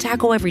they need to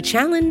tackle every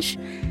challenge,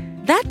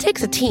 that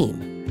takes a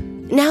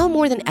team. Now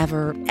more than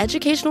ever,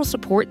 educational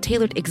support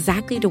tailored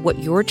exactly to what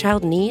your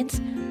child needs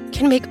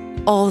can make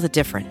all the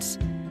difference.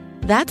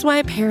 That's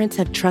why parents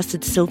have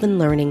trusted Sylvan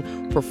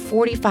Learning for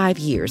 45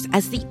 years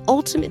as the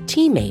ultimate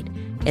teammate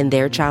in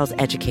their child's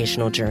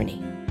educational journey,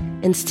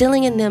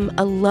 instilling in them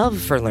a love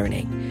for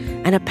learning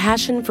and a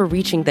passion for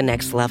reaching the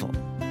next level.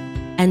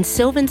 And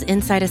Sylvan's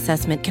Insight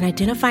Assessment can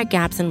identify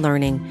gaps in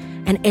learning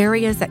and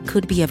areas that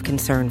could be of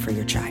concern for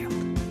your child.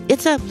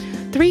 It's a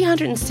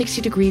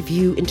 360-degree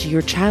view into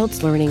your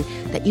child's learning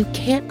that you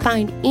can't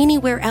find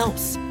anywhere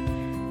else,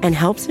 and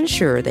helps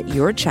ensure that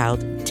your child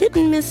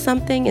didn't miss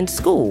something in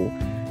school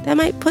that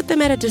might put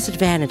them at a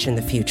disadvantage in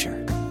the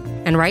future.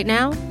 And right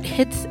now,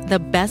 it's the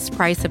best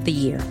price of the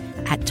year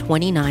at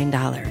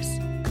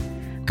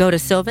 $29. Go to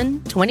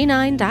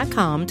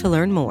sylvan29.com to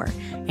learn more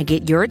and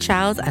get your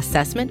child's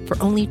assessment for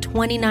only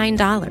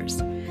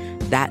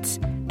 $29. That's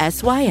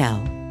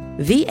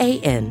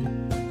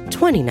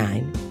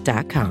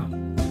SYLVAN29.com.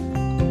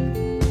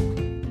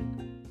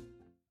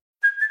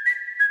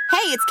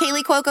 Hey, it's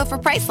Kaylee Cuoco for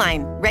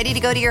Priceline. Ready to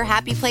go to your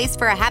happy place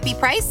for a happy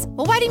price?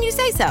 Well, why didn't you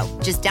say so?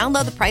 Just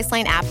download the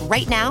Priceline app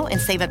right now and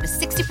save up to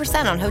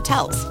 60% on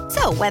hotels.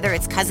 So whether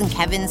it's Cousin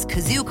Kevin's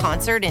Kazoo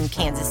Concert in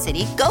Kansas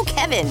City, go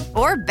Kevin,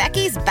 or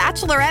Becky's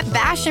Bachelorette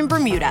Bash in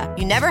Bermuda,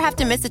 you never have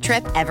to miss a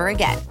trip ever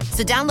again.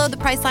 So download the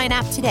Priceline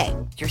app today.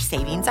 Your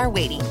savings are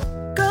waiting.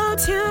 Go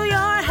to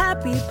your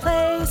happy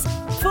place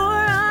for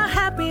a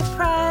happy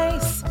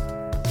price.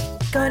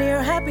 Go to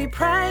your happy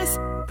price,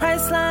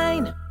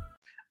 Priceline.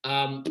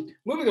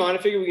 Moving on, I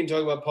figure we can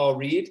talk about Paul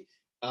Reed.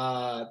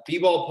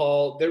 B-Ball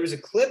Paul, there was a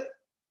clip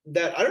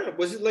that, I don't know,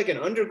 was it like an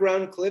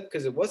underground clip?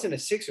 Because it wasn't a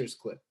Sixers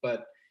clip,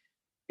 but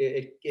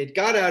it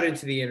got out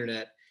into the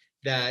internet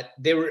that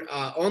they were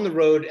on the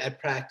road at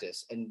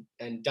practice, and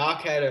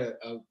Doc had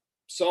a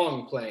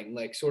song playing,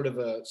 like sort of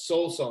a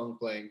soul song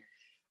playing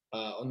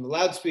on the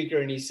loudspeaker,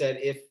 and he said,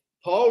 if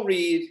Paul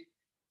Reed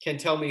can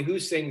tell me who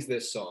sings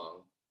this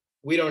song.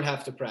 We don't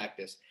have to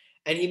practice.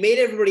 And he made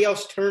everybody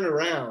else turn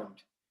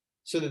around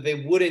so that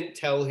they wouldn't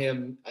tell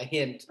him a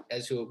hint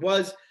as who it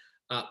was.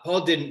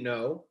 Paul didn't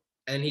know,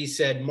 and he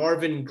said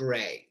Marvin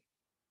Gaye.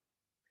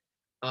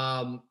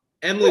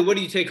 Emily, what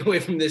do you take away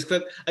from this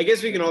clip? I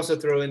guess we can also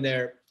throw in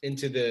there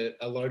into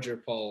a larger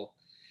Paul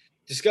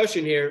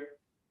discussion here.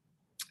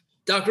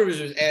 Doc Rivers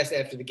was asked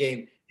after the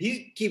game.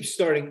 He keeps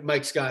starting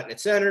Mike Scott at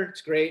center.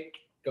 It's great,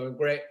 going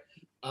great.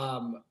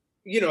 Have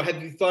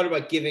you thought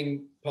about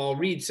giving Paul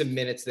Reed some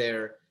minutes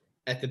there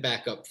at the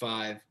backup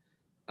 5?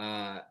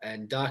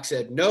 And Doc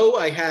said, no,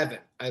 I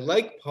haven't. I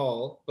like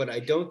Paul, but I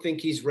don't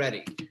think he's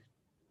ready.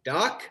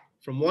 Doc,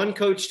 from one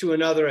coach to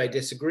another, I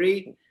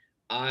disagree.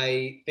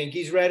 I think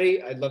he's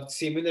ready. I'd love to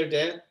see him in there,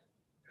 Dan.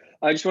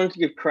 I just wanted to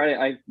give credit.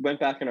 I went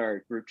back in our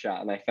group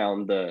chat and I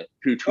found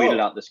who tweeted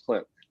out this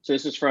clip. So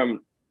this is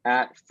from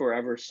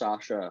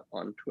 @ForeverSasha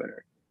on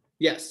Twitter.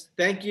 Yes.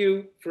 Thank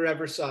you,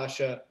 Forever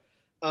Sasha.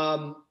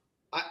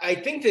 I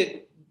think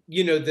that,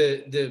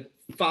 the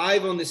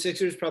 5 on the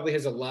Sixers probably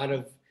has a lot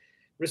of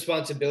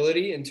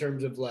responsibility in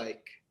terms of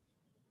like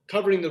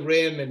covering the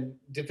rim and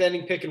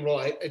defending pick and roll.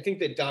 I think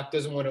that Doc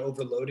doesn't want to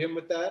overload him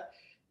with that.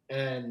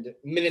 And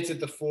minutes at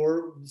the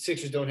 4,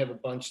 Sixers don't have a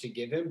bunch to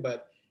give him,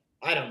 but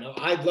I don't know.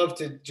 I'd love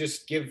to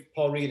just give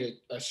Paul Reed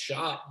a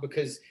shot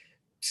because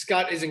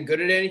Scott isn't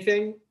good at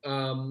anything.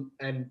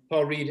 And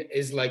Paul Reed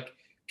is like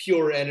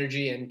pure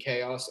energy and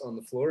chaos on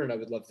the floor. And I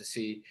would love to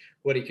see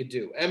what he could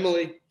do.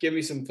 Emily, give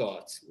me some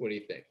thoughts. What do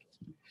you think?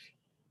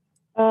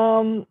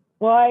 Well,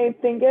 I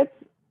think it's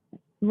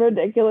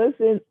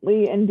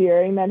ridiculously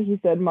endearing that he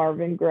said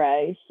Marvin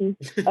Gaye. He's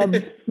a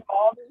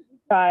small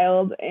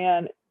child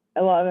and I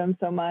love him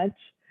so much.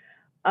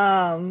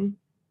 And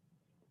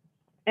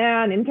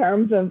in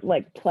terms of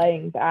like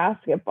playing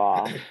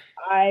basketball,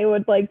 I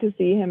would like to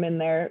see him in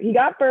there. He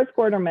got first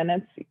quarter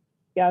minutes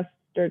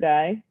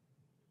yesterday,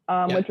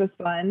 which was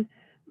fun.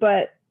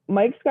 But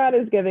Mike Scott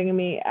is giving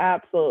me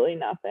absolutely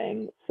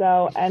nothing.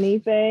 So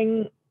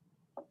anything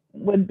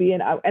would be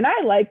and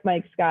I like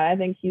Mike Scott. I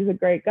think he's a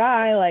great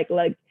guy.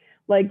 Like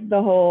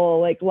the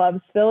whole like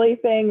loves Philly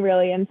thing,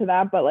 really into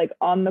that. But like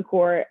on the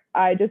court,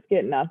 I just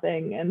get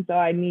nothing. And so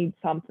I need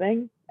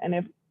something. And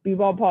if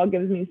B-Ball Paul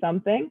gives me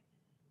something,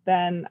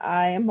 then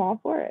I am all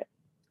for it.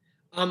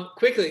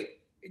 Quickly,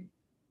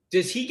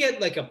 does he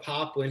get like a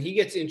pop when he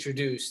gets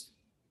introduced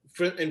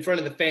in front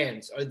of the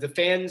fans? Are the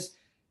fans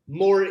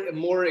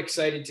more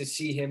excited to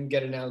see him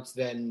get announced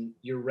than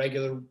your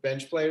regular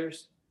bench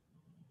players?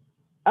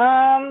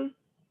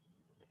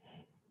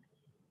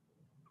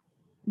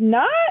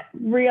 Not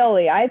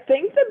really. I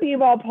think the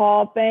B-Ball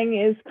Paul thing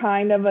is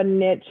kind of a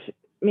niche,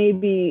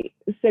 maybe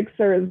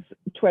Sixers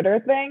Twitter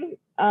thing.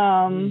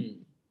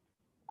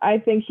 I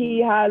think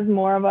he has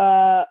more of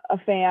a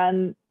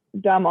fandom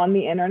on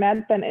the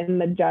internet than in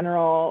the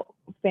general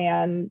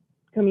fan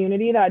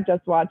community that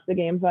just watch the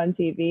games on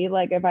TV.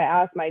 Like if I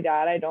asked my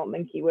dad, I don't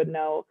think he would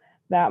know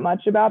that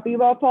much about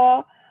B-Ball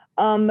Paul.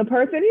 The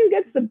person who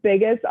gets the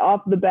biggest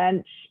off the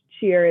bench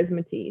cheer is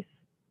Matisse.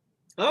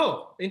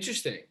 Oh,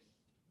 interesting.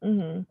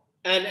 Mm-hmm.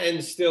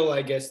 And still,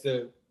 I guess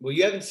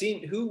you haven't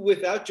seen who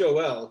without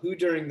Joel, who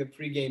during the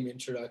pregame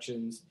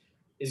introductions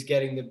is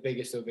getting the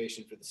biggest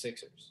ovation for the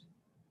Sixers?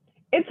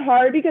 It's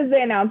hard because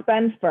they announced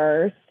Ben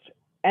first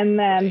and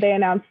then they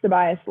announced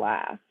Tobias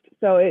last.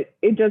 So it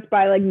just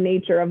by like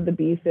nature of the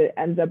beast, it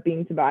ends up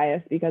being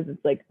Tobias because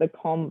it's like the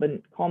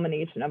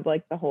culmination of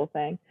like the whole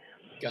thing.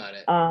 Got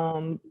it.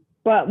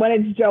 But when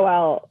it's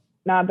Joel,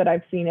 not that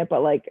I've seen it,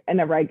 but like in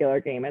a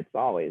regular game, it's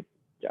always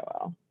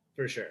Joel.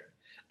 For sure.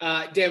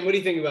 Dan, what do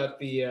you think about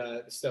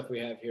the stuff we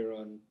have here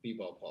on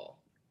B-Ball Paul?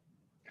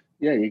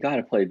 Yeah, you got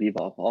to play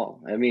B-Ball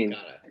Paul. I mean,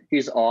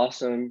 he's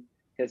awesome.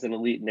 He has an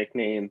elite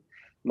nickname.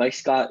 Mike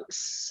Scott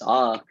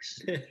sucks.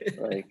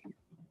 Like,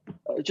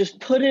 just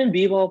put in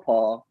B-Ball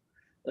Paul.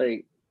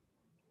 Like,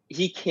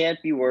 he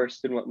can't be worse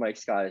than what Mike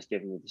Scott has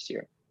given me this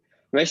year.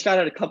 Mike Scott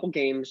had a couple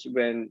games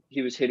when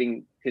he was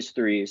hitting his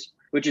threes,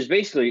 which is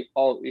basically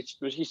all he's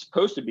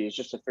supposed to be. He's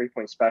just a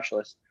 3-point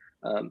specialist.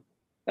 And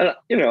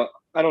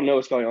I don't know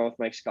what's going on with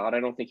Mike Scott.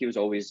 I don't think he was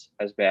always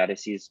as bad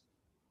as he's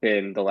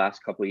been the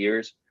last couple of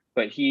years,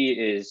 but he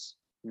is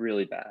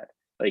really bad.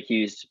 Like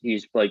he's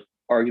like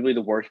arguably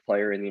the worst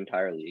player in the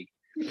entire league.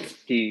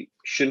 He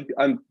shouldn't.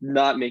 I'm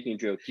not making a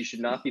joke. He should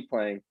not be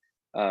playing.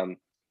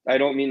 I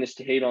don't mean this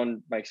to hate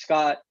on Mike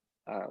Scott.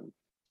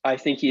 I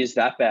think he is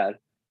that bad,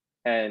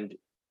 and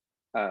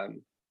they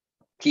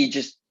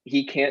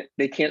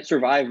can't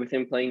survive with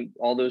him playing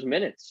all those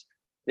minutes.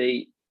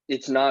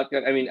 It's not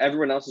good. I mean,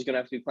 everyone else is going to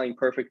have to be playing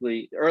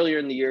perfectly. Earlier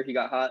in the year, he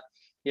got hot.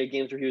 He had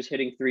games where he was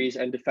hitting threes,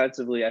 and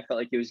defensively, I felt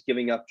like he was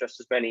giving up just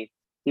as many,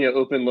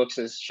 open looks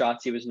as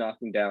shots he was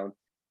knocking down.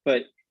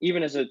 But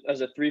even as a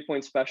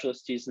 3-point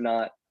specialist, he's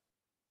not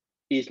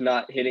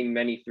hitting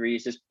many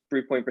threes. His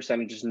 3-point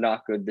percentage is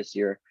not good this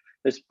year.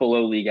 It's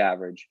below league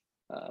average.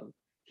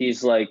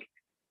 He's like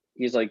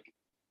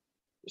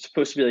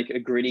supposed to be like a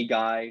gritty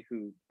guy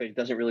who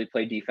doesn't really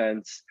play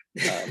defense.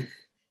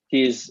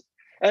 He's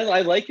And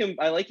I like him.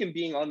 I like him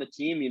being on the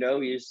team.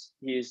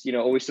 He's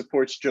always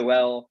supports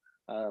Joel,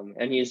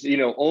 and he's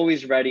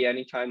always ready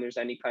anytime there's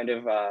any kind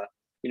of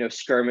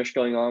skirmish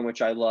going on,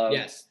 which I love.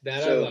 Yes,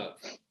 that So- I love.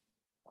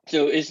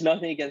 So it's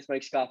nothing against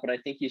Mike Scott, but I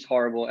think he's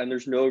horrible, and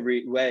there's no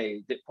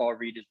way that Paul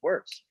Reed is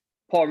worse.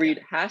 Paul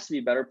Reed has to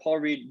be better. Paul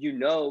Reed,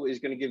 is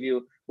going to give you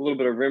a little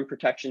bit of rim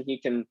protection. He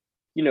can,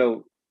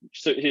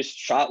 so his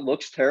shot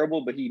looks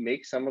terrible, but he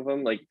makes some of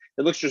them. Like,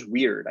 it looks just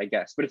weird, I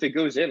guess. But if it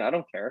goes in, I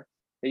don't care.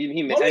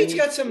 Paul Reed's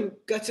got some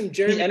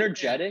Jeremy. He's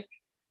energetic.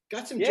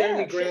 Got some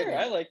Jeremy Grant. Sure,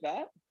 I like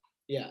that.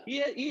 Yeah.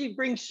 He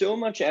brings so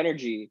much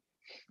energy,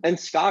 and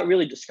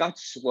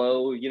Scott's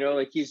slow.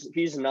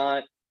 He's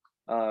not.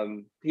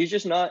 He's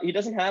just not. He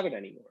doesn't have it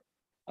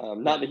anymore.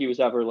 Not that he was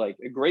ever like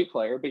a great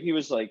player, but he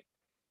was like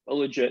a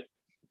legit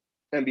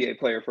NBA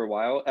player for a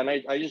while, and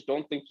I just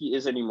don't think he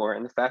is anymore.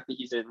 And the fact that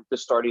he's in the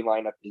starting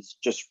lineup is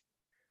just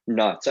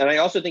nuts. And I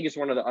also think it's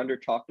one of the under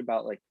talked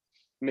about like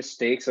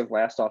mistakes of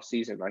last off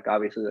season. Like,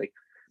 obviously,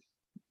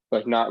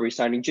 like not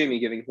re-signing Jimmy,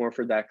 giving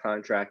Horford that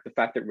contract, the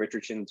fact that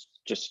Richardson's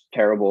just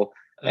terrible,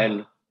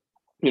 and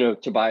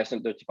Tobias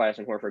and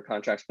Horford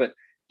contracts, but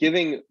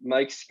giving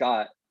Mike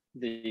Scott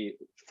the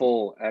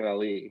full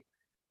MLE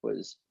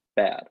was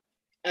bad.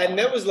 And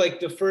that was like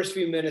the first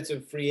few minutes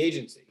of free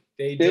agency.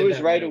 It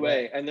was right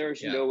away, and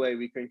there's no way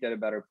we couldn't get a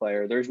better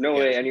player. There's no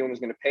way anyone was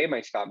going to pay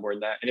Mike Scott more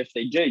than that, and if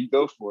they did,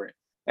 go for it.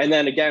 And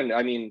then again,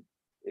 I mean,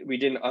 we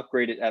didn't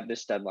upgrade it at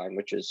this deadline,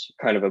 which is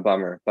kind of a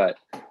bummer. But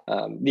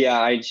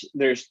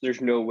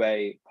there's no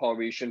way Paul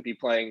Reed shouldn't be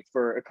playing,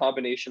 for a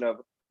combination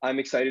of I'm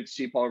excited to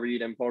see Paul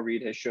Reed, and Paul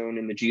Reed has shown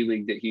in the G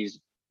League that he's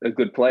a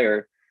good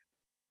player,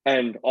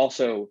 and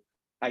also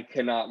I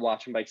cannot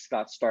watch Mike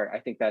Scott start. I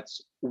think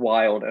that's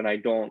wild, and I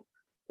don't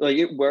like.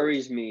 It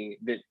worries me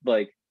that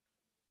like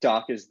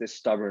Doc is this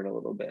stubborn a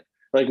little bit.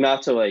 Like,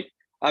 not to like,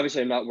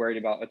 obviously I'm not worried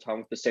about a ton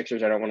with the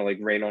Sixers. I don't want to like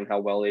rain on how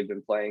well they've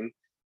been playing,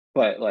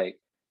 but like,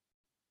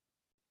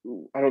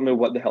 I don't know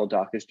what the hell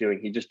Doc is doing.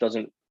 He just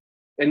doesn't,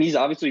 and he's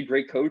obviously a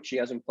great coach. He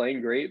hasn't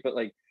played great, but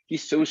like,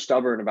 he's so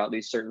stubborn about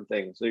these certain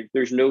things. Like,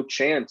 there's no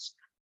chance.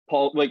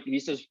 He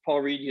says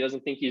Paul Reed, he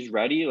doesn't think he's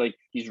ready. Like,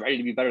 he's ready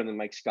to be better than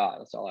Mike Scott.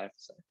 That's all I have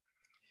to say.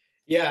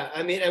 Yeah,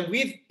 I mean, and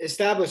we've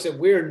established that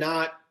we're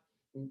not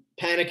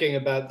panicking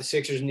about the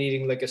Sixers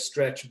needing like a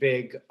stretch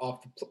big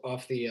off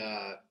the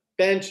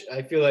bench.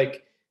 I feel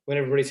like when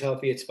everybody's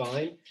healthy, it's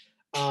fine.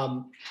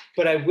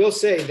 But I will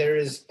say there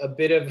is a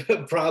bit of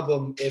a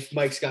problem if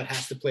Mike Scott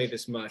has to play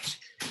this much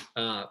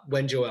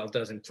when Joel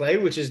doesn't play,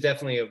 which is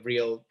definitely a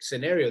real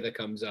scenario that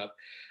comes up.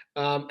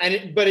 But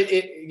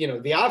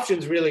the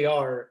options really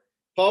are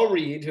Paul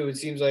Reed, who it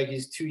seems like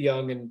he's too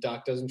young and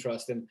Doc doesn't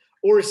trust him,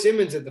 or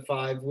Simmons at the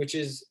 5, which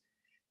is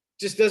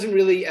just doesn't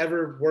really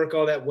ever work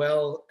all that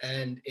well.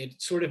 And it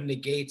sort of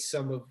negates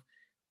some of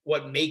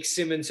what makes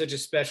Simmons such a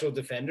special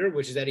defender,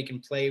 which is that he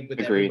can play with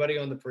everybody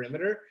on the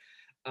perimeter.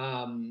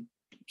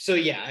 So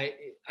yeah,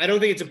 I don't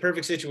think it's a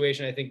perfect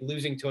situation. I think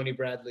losing Tony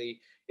Bradley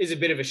is a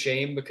bit of a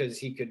shame because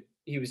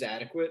he was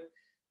adequate.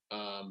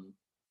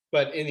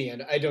 But in the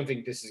end, I don't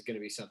think this is going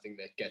to be something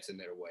that gets in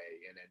their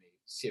way in any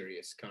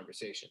serious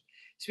conversation.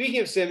 Speaking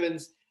of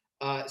Simmons,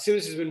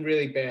 Simmons has been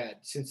really bad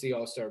since the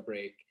All-Star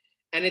break.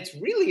 And it's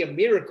really a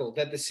miracle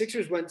that the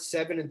Sixers went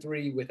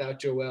 7-3 without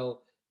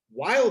Joel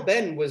while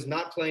Ben was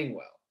not playing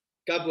well.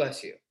 God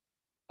bless you.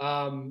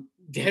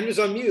 Dan was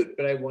on mute,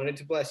 but I wanted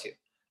to bless you.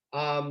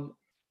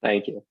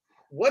 Thank you.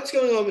 What's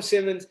going on with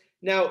Simmons?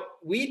 Now,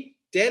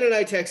 Dan and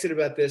I texted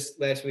about this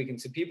last week,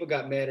 and some people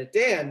got mad at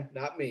Dan,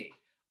 not me,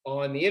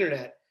 on the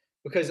internet,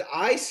 because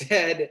I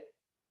said,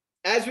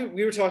 as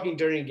we were talking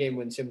during a game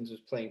when Simmons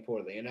was playing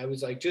poorly, and I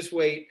was like, just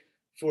wait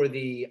for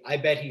the I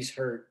bet he's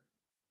hurt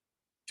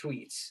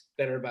tweets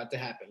that are about to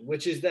happen,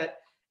 which is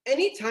that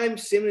anytime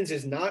Simmons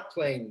is not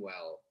playing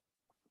well,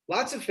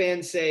 lots of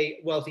fans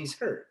say, well, he's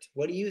hurt.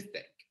 What do you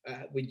think?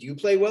 Would you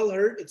play well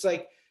hurt? It's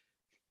like,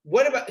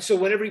 so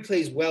whenever he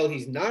plays well,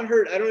 he's not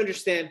hurt? I don't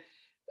understand.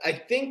 I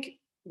think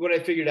what I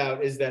figured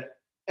out is that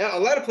a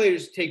lot of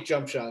players take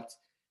jump shots,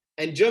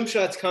 and jump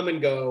shots come and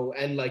go,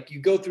 and like you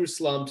go through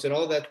slumps and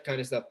all that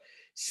kind of stuff.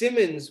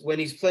 Simmons, when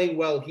he's playing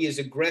well, he is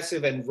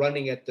aggressive and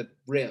running at the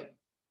rim.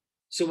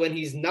 So when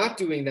he's not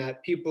doing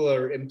that, people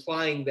are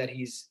implying that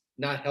he's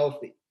not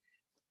healthy.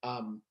 I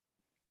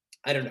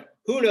don't know.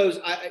 Who knows?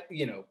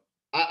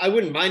 I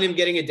wouldn't mind him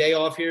getting a day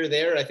off here or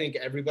there. I think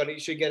everybody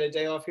should get a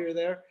day off here or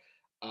there.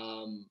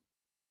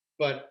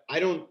 But I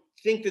don't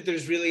think that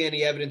there's really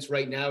any evidence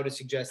right now to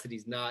suggest that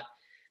he's not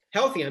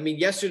healthy. I mean,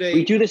 yesterday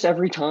we do this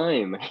every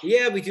time.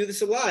 Yeah, we do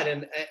this a lot.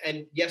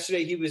 And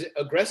yesterday he was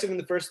aggressive in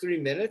the first 3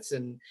 minutes,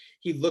 and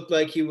he looked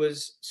like he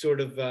was sort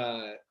of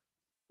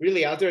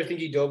really out there. I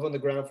think he dove on the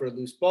ground for a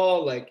loose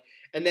ball,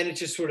 and then it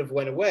just sort of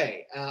went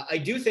away. I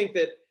do think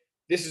that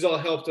this has all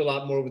helped a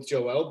lot more with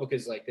Joel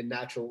because like the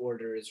natural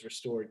order is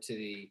restored to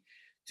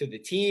the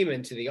team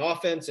and to the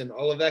offense and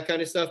all of that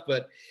kind of stuff.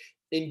 But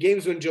in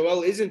games when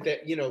Joel isn't there,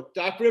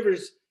 Doc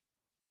Rivers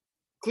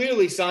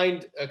clearly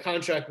signed a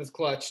contract with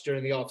Clutch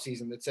during the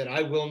offseason that said,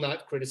 I will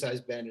not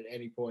criticize Ben at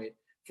any point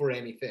for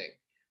anything.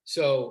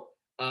 So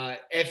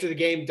After the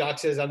game, Doc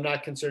says, I'm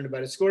not concerned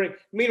about his scoring.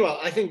 Meanwhile,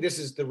 I think this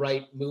is the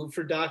right move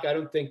for Doc. I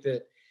don't think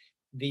that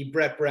the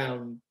Brett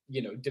Brown,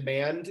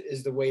 demand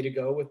is the way to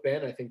go with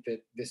Ben. I think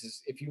that this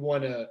is, if you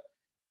want to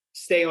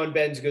stay on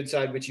Ben's good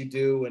side, which you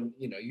do, and,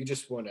 you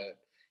just want to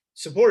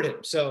support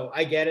him. So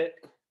I get it.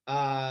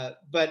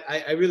 But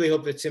I really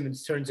hope that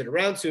Simmons turns it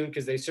around soon,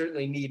 because they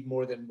certainly need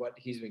more than what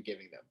he's been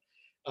giving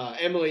them.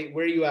 Emily,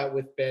 where are you at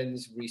with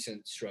Ben's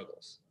recent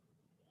struggles?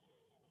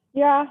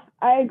 Yeah,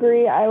 I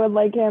agree. I would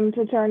like him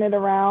to turn it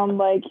around.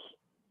 Like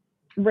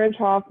Rich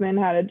Hoffman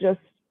had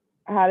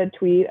a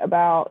tweet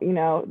about,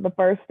 the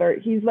first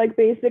he's like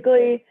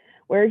basically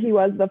where he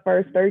was the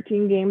first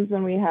 13 games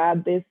when we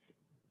had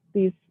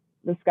these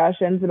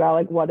discussions about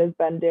like what has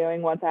Ben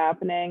doing, what's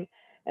happening.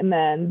 And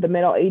then the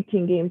middle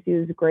 18 games, he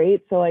was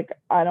great. So like,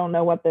 I don't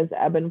know what this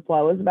ebb and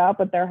flow is about,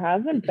 but there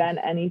hasn't been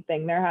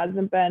anything. There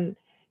hasn't been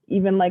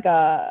even like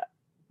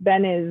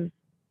Ben is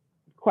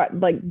quite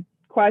like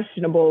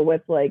questionable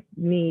with like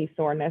knee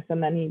soreness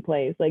and then he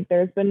plays. Like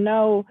there's been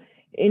no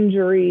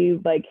injury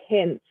like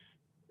hints.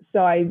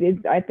 So I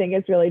think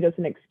it's really just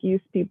an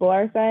excuse people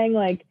are saying,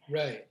 like,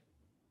 right.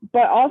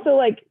 But also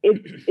like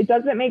it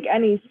doesn't make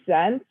any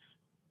sense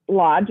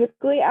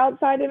logically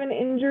outside of an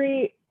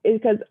injury,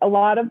 because a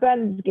lot of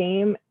Ben's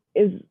game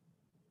is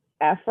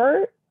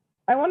effort,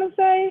 I want to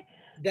say.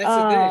 That's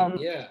the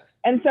thing, yeah.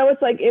 And so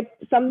it's like, if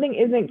something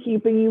isn't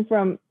keeping you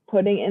from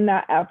putting in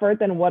that effort,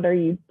 then what are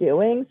you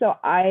doing? So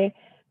I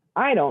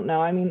don't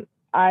know. I mean,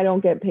 I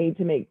don't get paid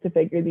to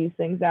figure these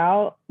things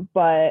out,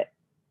 but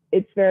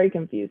it's very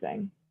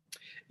confusing.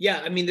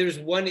 Yeah, I mean, there's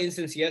one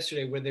instance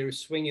yesterday where they were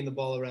swinging the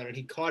ball around and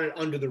he caught it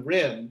under the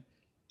rim,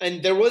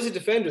 and there was a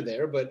defender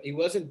there, but he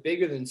wasn't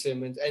bigger than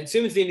Simmons, and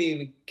Simmons didn't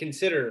even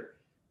consider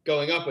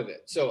going up with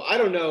it. So I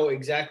don't know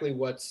exactly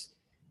what's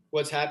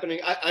happening.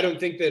 I don't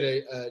think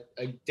that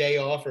a day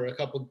off or a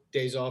couple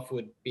days off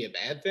would be a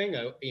bad thing,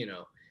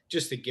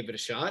 just to give it a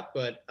shot,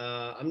 but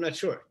I'm not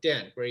sure.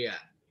 Dan, where are you at?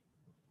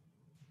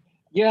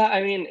 Yeah,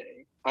 I mean,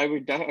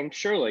 I'm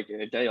sure like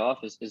a day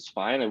off is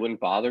fine. It wouldn't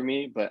bother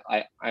me, but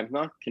I'm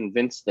not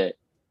convinced that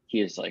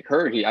he is like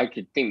hurt. I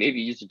could think maybe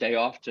he used a day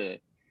off to,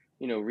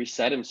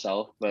 reset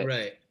himself. But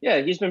right.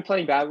 Yeah, he's been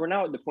playing bad. We're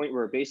now at the point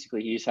where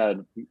basically he's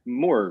had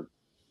more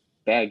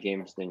bad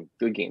games than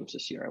good games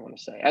this year, I want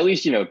to say. At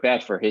least,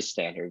 bad for his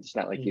standards. It's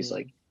not like he's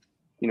like,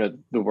 the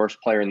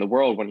worst player in the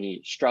world when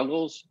he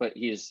struggles, but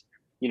he's,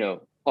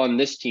 on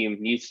this team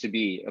needs to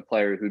be a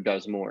player who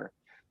does more.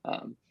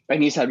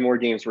 And he's had more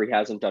games where he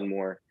hasn't done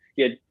more.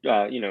 He had,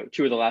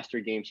 2 of the last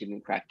 3 games, he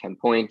didn't crack 10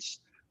 points.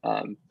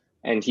 And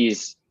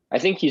I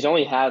think he's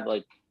only had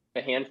like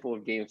a handful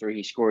of games where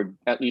he scored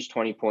at least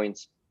 20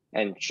 points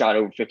and shot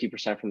over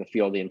 50% from the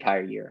field the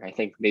entire year. I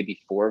think maybe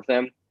 4 of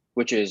them,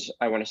 which is,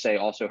 I want to say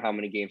also how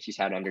many games he's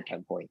had under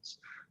 10 points.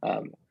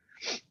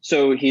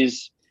 So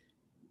he's,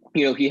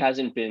 he has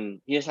had,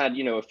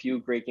 a few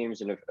great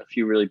games and a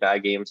few really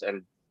bad games.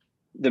 And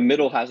the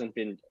middle hasn't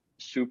been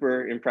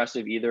super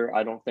impressive either,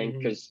 I don't think,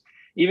 because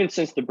even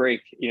since the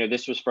break,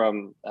 this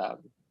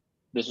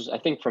was I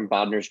think from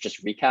Bodner's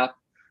just recap.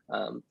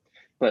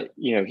 But,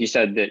 he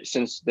said that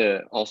since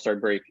the All-Star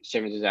break,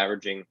 Simmons is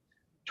averaging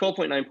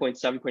 12.9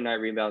 points, 7.9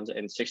 rebounds,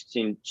 and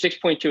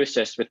 6.2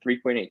 assists with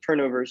 3.8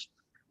 turnovers,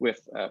 with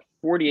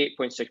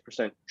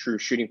 48.6% true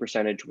shooting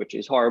percentage, which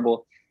is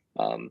horrible.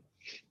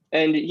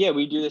 And yeah,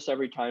 we do this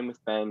every time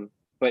with Ben,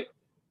 but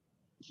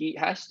he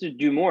has to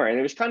do more. And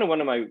it was kind of one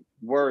of my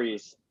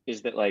worries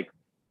is that like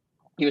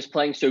he was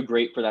playing so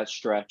great for that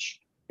stretch,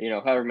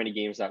 however many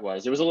games that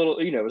was. It was a little,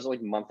 it was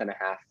like a month and a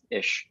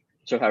half-ish.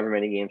 So however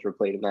many games were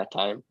played in that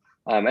time.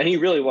 And he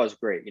really was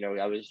great.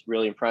 I was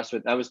really impressed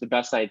with, that was the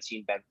best I had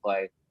seen Ben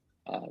play.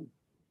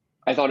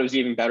 I thought it was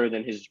even better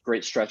than his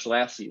great stretch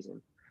last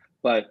season.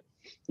 But,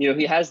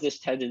 he has this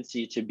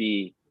tendency to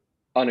be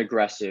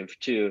unaggressive,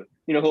 to,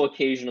 he'll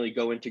occasionally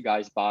go into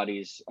guys'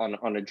 bodies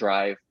on a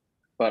drive,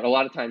 but a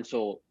lot of times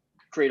he'll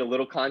create a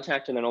little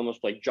contact and then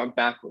almost like jump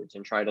backwards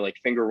and try to like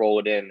finger roll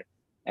it in,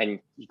 and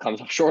he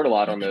comes up short a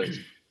lot on those.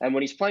 And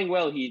when he's playing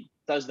well, he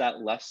does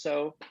that less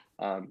so.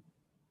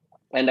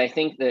 And I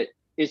think that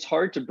it's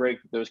hard to break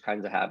those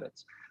kinds of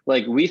habits.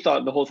 Like we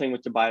thought the whole thing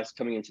with Tobias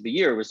coming into the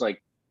year was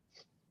like,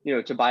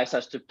 Tobias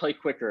has to play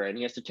quicker and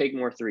he has to take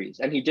more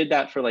threes. And he did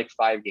that for like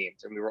 5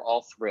 games and we were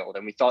all thrilled.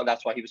 And we thought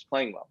that's why he was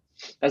playing well.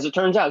 As it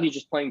turns out, he's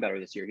just playing better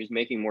this year. He's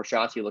making more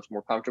shots. He looks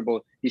more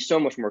comfortable. He's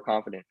so much more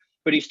confident,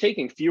 but he's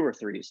taking fewer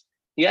threes.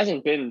 He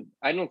hasn't been,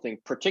 I don't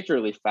think,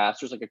 particularly fast.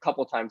 There's like a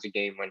couple times a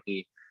game when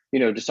he,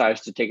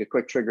 decides to take a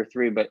quick trigger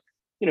 3, but,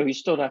 he's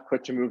still not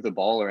quick to move the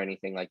ball or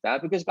anything like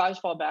that because guys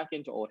fall back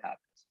into old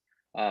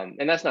habits.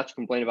 And that's not to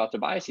complain about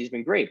Tobias. He's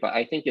been great, but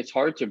I think it's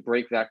hard to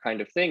break that kind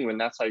of thing when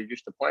that's how you're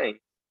used to playing.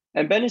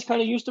 And Ben is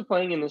kind of used to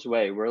playing in this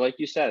way where, like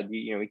you said,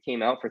 he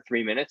came out for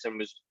 3 minutes and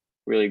was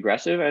really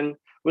aggressive and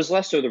was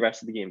less so the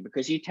rest of the game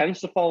because he tends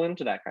to fall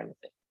into that kind of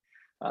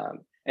thing.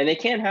 And they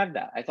can't have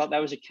that. I thought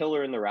that was a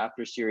killer in the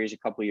Raptors series a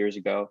couple of years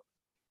ago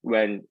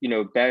when,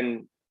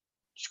 Ben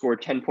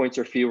scored 10 points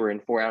or fewer in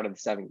 4 out of the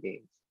 7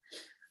 games.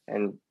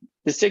 And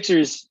the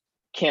Sixers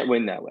can't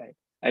win that way.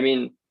 I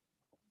mean,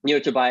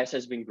 Tobias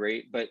has been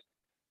great, but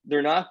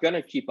they're not going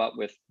to keep up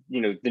with,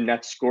 the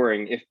Nets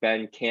scoring if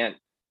Ben can't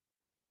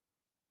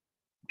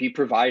be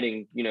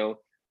providing,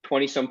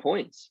 20 some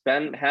points.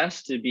 Ben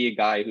has to be a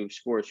guy who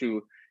scores,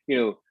 who,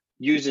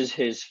 uses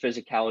his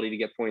physicality to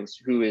get points,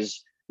 who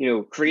is,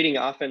 creating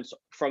offense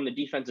from the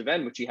defensive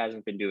end, which he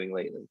hasn't been doing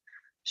lately.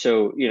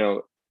 So,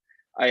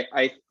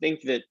 I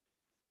think that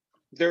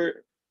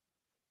there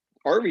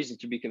are reasons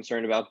to be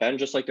concerned about Ben,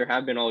 just like there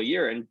have been all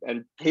year.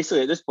 And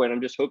basically at this point,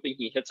 I'm just hoping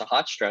he hits a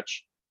hot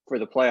stretch for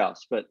the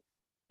playoffs. But,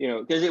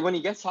 because when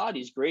he gets hot,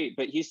 he's great,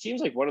 but he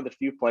seems like one of the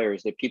few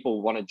players that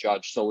people want to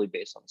judge solely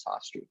based on his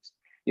hot streaks.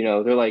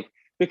 They're like,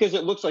 because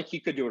it looks like he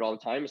could do it all the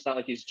time. It's not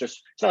like it's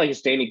not like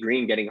it's Danny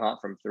Green getting hot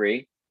from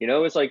three.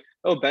 It's like,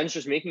 oh, Ben's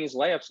just making his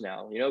layups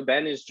now.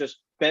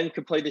 Ben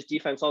could play this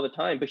defense all the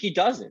time, but he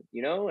doesn't,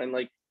 and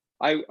like,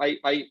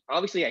 I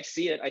obviously I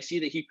see it. I see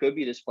that he could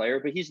be this player,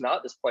 but he's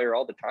not this player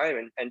all the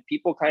time. And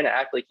people kind of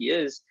act like he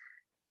is.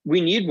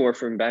 We need more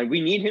from Ben.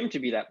 We need him to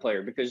be that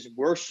player because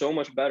we're so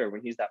much better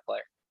when he's that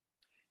player.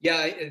 Yeah,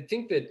 I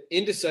think that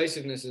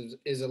indecisiveness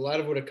is a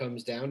lot of what it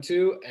comes down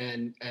to,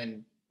 and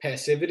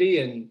passivity,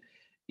 and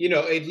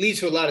it leads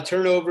to a lot of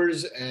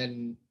turnovers,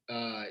 and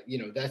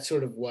that's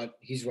sort of what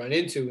he's run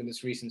into in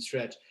this recent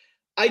stretch.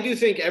 I do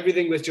think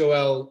everything with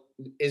Joel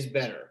is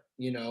better,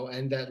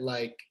 and that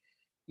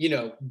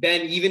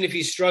Ben, even if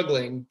he's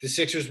struggling, the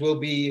Sixers will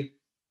be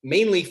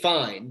mainly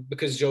fine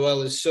because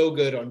Joel is so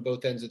good on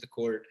both ends of the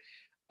court.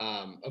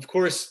 Of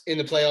course, in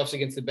the playoffs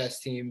against the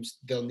best teams,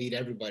 they'll need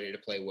everybody to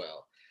play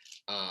well.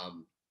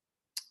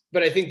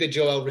 But I think that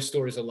Joel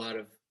restores a lot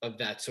of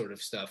that sort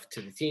of stuff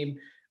to the team,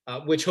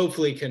 which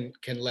hopefully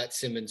can let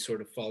Simmons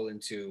sort of fall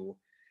into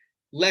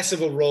less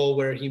of a role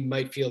where he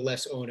might feel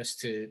less onus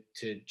to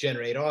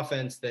generate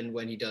offense than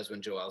when he does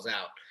when Joel's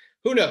out.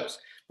 Who knows?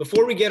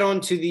 Before we get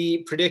on to the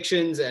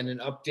predictions and an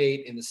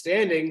update in the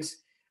standings,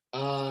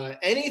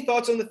 any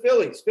thoughts on the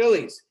Phillies?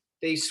 Phillies,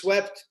 they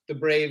swept the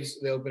Braves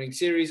the opening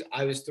series.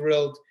 I was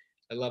thrilled.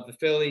 I love the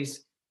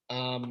Phillies.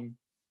 I'm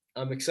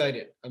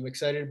excited. I'm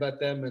excited about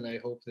them, and I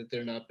hope that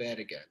they're not bad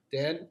again.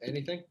 Dan,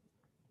 anything?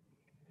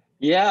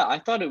 Yeah, I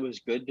thought it was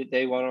good that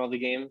they won all the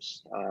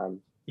games.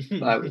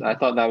 I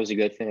thought that was a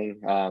good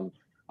thing.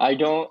 I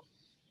don't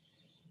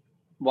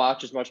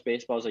watch as much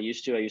baseball as I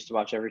used to. I used to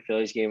watch every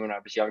Phillies game when I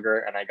was younger,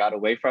 and I got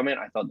away from it.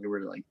 I thought they were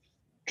like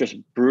just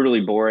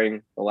brutally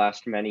boring the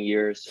last many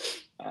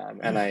years.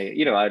 And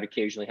I'd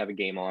occasionally have a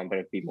game on, but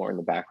it'd be more in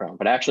the background.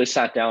 But I actually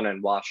sat down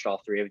and watched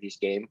all three of these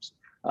games.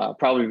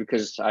 Probably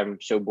because I'm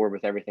so bored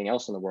with everything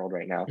else in the world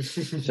right now.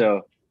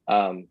 So,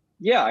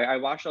 I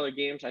watched all the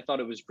games. I thought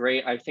it was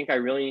great. I think I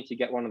really need to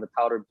get one of the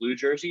powder blue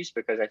jerseys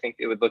because I think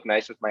it would look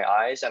nice with my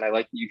eyes. And I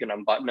like that you can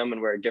unbutton them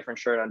and wear a different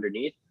shirt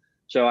underneath.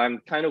 So I'm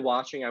kind of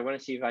watching. I want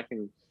to see if I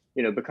can,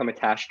 become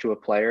attached to a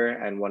player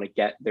and want to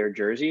get their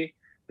jersey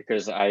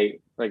because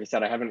like I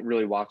said, I haven't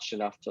really watched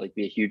enough to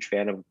be a huge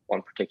fan of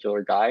one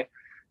particular guy.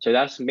 So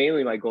that's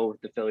mainly my goal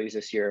with the Phillies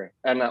this year.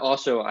 And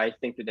also I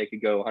think that they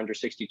could go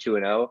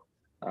 162-0.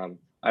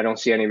 I don't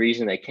see any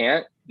reason they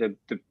can't. The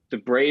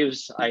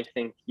Braves, I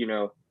think,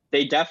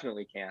 they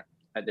definitely can't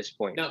at this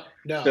point. No,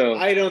 so,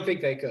 I don't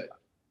think they could.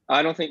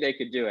 I don't think they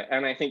could do it.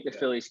 And I think the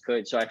Phillies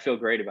could. So I feel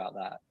great about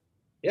that.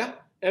 Yeah.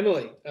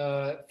 Emily,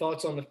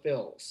 thoughts on the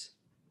Phils?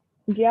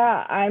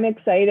 Yeah, I'm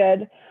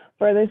excited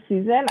for this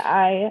season.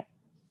 I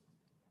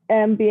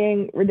am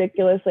being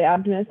ridiculously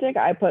optimistic.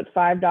 I put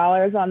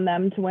 $5 on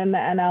them to win the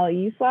NL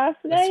East last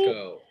night. Let's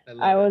go.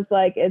 I was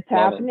like, it's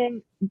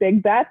happening.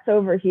 Big bets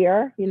over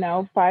here,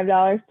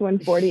 $5 to win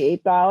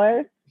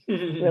 $48.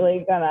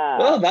 Really gonna.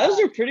 Well, those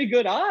are pretty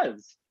good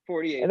odds.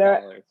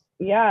 $48.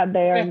 Yeah,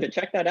 they are. I have to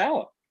check that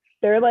out.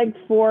 They're like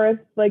fourth,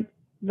 like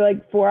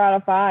 4 out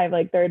of 5.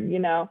 Like they're,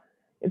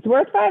 it's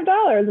worth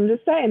 $5. I'm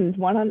just saying, it's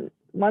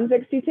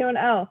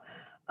 162-0.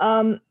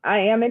 I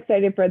am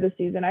excited for the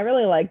season. I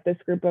really like this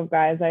group of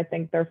guys. I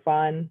think they're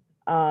fun.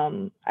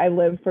 I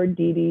live for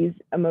Didi's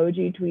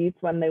emoji tweets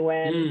when they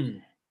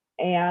win.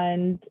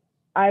 And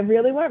I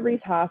really want Rhys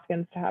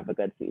Hoskins to have a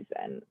good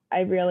season. I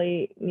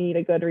really need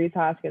a good Rhys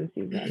Hoskins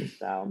season.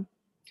 So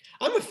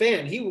I'm a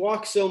fan. He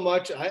walks so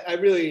much. I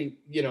really,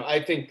 I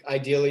think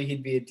ideally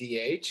he'd be a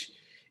DH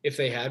if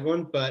they had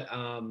one, but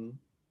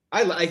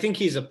I think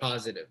he's a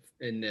positive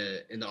in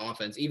the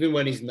offense, even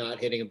when he's not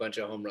hitting a bunch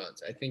of home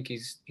runs. I think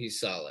he's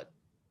solid.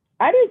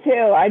 I do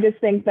too. I just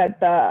think that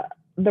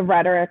the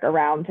rhetoric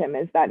around him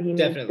is that he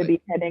needs to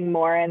be hitting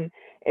more, and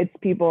it's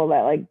people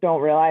that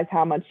don't realize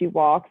how much he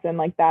walks and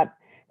that.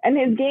 And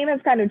his game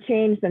has kind of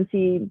changed since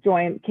he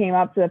came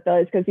up to the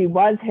Phillies because he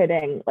was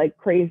hitting like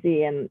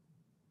crazy and,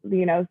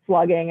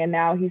 slugging. And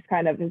now his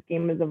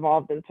game has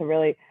evolved into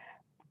really,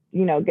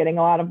 getting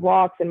a lot of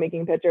walks and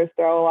making pitchers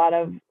throw a lot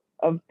of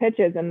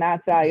pitches. And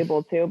that's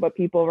valuable too. But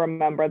people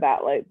remember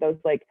that those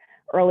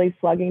early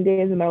slugging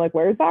days and they're like,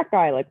 where's that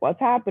guy? What's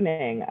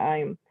happening?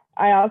 I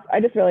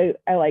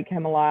like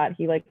him a lot.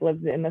 He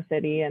lives in the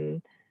city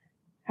and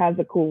has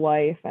a cool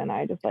wife. And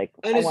I just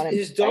and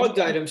his dog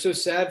died. I'm so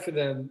sad for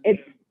them.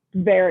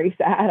 very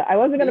sad. I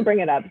wasn't going to bring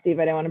it up, Steve.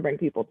 I didn't want to bring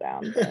people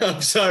down. But.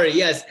 I'm sorry.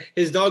 Yes,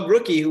 his dog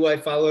Rookie, who I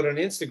followed on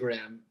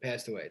Instagram,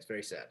 passed away. It's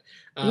very sad.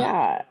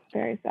 Yeah,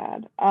 very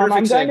sad. I'm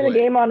perfect going to the segue.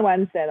 game on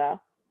Wednesday,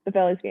 though. The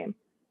Phillies game.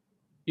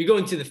 You're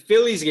going to the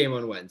Phillies game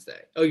on Wednesday.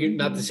 Oh, you're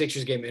not the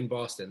Sixers game in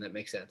Boston. That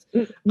makes sense.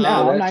 No,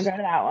 I'm not going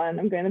to that one.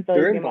 I'm going to the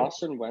Phillies They're game in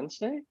Boston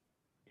Wednesday?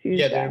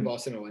 Tuesday. Yeah, they're in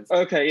Boston on Wednesday.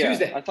 Okay, yeah.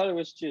 Tuesday. I thought it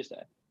was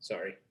Tuesday.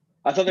 Sorry.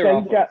 I thought they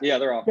were Because off. Yeah,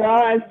 they're off.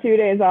 Joel has 2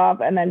 days off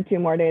and then 2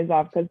 more days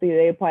off because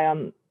they play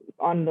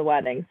on the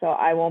wedding. So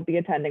I won't be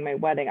attending my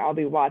wedding. I'll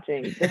be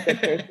watching the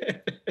Sixers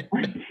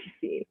on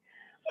TV.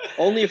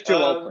 Only if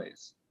Joel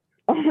plays.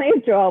 Only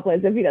if Joel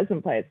plays. If he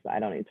doesn't play, I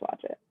don't need to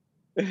watch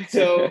it.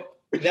 So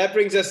that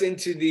brings us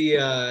into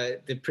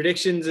the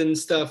predictions and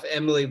stuff.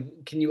 Emily,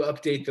 can you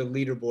update the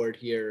leaderboard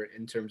here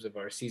in terms of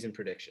our season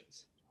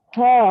predictions?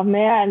 Oh,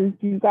 man.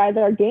 You guys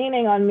are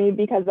gaining on me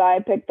because I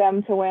picked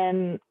them to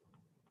win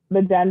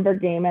the Denver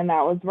game, and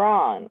that was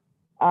wrong.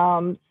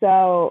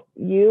 So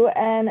you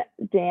and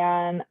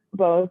Dan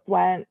both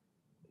went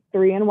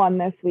 3-1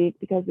 this week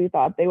because we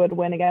thought they would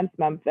win against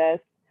Memphis,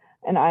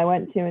 and I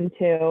went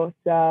 2-2.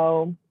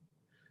 So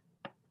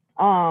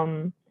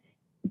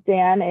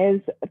Dan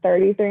is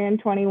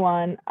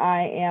 33-21.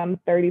 I am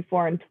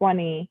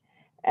 34-20,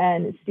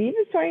 and Steve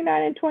is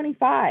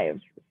 29-25.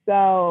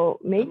 So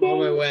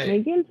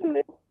making some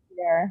moves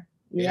here.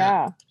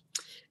 Yeah.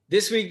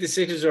 This week, the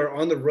Sixers are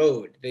on the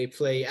road. They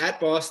play at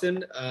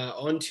Boston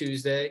on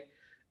Tuesday,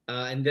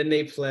 and then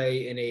they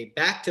play in a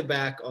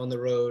back-to-back on the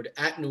road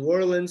at New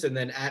Orleans and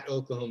then at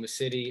Oklahoma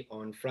City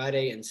on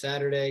Friday and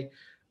Saturday.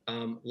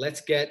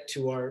 Let's get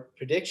to our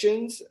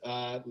predictions.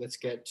 Let's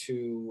go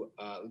to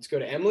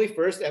Emily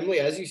first. Emily,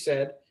 as you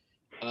said,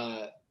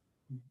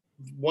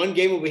 one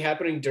game will be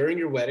happening during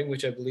your wedding,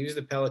 which I believe is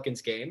the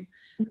Pelicans game.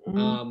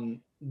 Mm-hmm.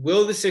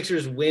 Will the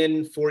Sixers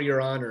win for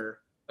your honor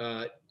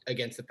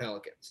against the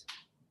Pelicans?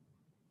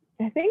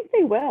 I think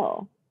they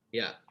will.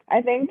 Yeah.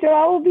 I think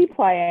Joel will be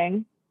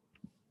playing.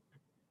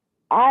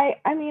 I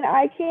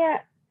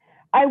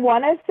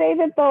want to say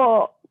that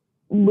they'll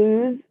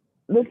lose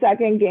the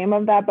second game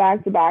of that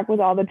back-to-back with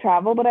all the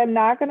travel, but I'm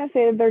not going to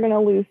say that they're going to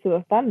lose to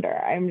the Thunder.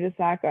 I'm just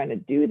not going to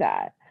do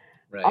that.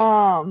 Right.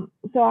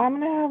 So I'm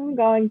going to have them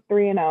going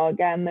 3-0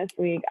 again this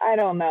week. I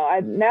don't know.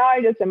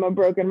 I just am a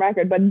broken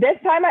record, but this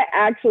time I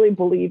actually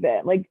believe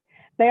it. Like,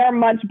 they are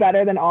much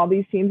better than all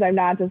these teams. I'm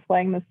not just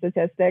playing the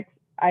statistics.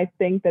 I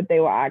think that they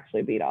will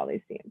actually beat all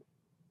these teams.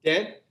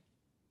 Dan?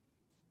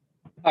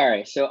 All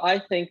right, so I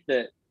think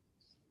that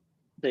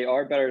they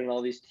are better than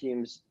all these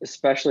teams,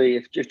 especially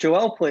if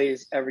Joel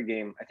plays every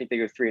game. I think they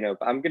go 3-0.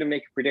 But I'm going to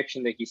make a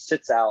prediction that he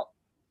sits out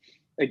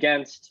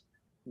against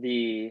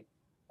the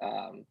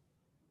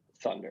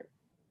Thunder.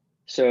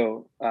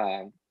 So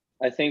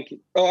I think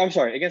 – I'm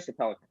sorry, against the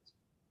Pelicans.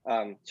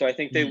 So I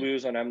think they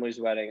lose on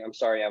Emily's wedding. I'm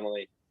sorry,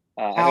 Emily.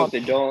 I hope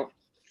they don't.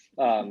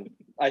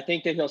 I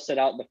think that he'll sit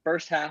out the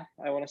first half,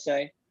 I want to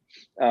say.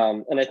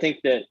 And I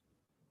think that,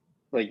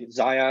 like,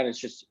 Zion is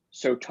just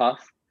so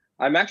tough.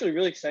 I'm actually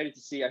really excited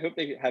to see. I hope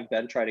they have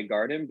Ben try to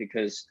guard him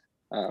because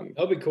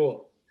that'll be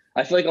cool.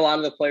 I feel like a lot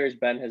of the players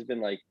Ben has been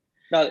like,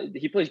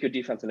 he plays good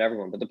defense on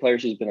everyone, but the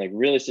players he's been like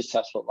really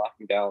successful at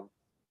locking down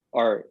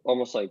are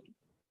almost like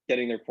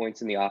getting their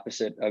points in the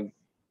opposite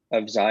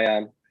of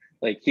Zion.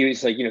 Like he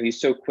was like,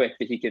 he's so quick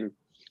that he can,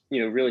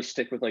 really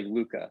stick with like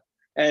Luka.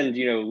 And,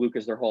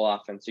 Luka's their whole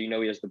offense. So,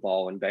 he has the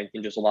ball and Ben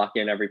can just lock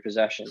in every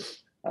possession.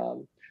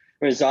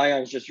 Whereas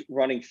Zion's just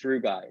running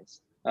through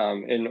guys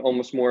in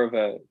almost more of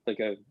a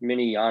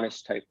mini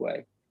Giannis type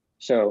way.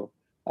 So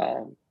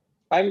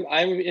I'm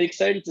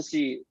excited to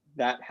see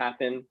that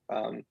happen.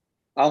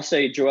 I'll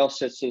say Joel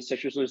sits, so the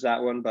Sixers lose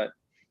that one, but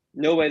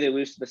no way they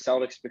lose to the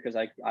Celtics because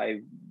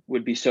I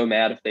would be so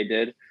mad if they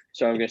did.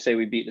 So I'm going to say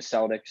we beat the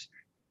Celtics,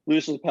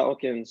 lose to the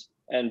Pelicans,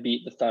 and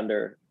beat the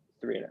Thunder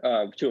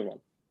 2-1.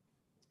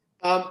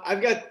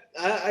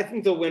 I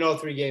think they'll win all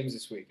 3 games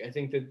this week. I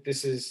think that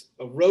this is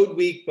a road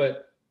week,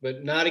 but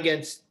not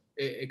against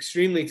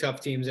extremely tough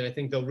teams. And I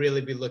think they'll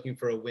really be looking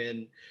for a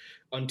win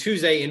on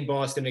Tuesday in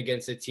Boston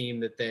against a team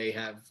that they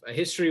have a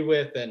history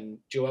with, and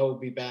Joel will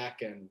be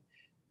back. And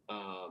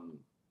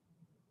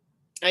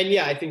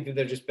yeah, I think that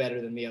they're just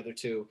better than the other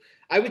two.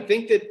 I would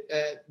think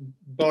that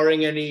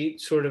barring any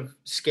sort of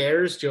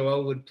scares,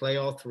 Joel would play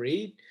all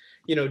 3.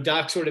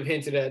 Doc sort of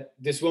hinted at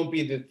this won't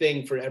be the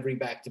thing for every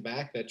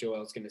back-to-back that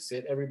Joel's going to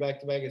sit every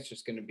back-to-back. It's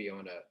just going to be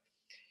on a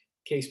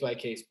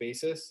case-by-case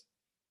basis.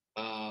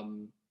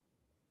 Am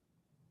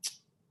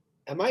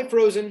I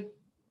frozen?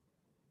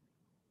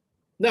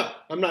 No,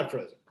 I'm not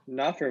frozen.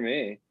 Not for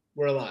me.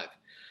 We're alive.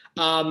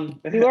 You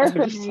are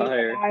for me.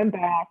 Tired. I'm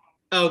back.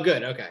 Oh,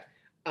 good. Okay.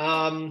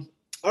 All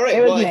right.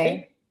 It was Well,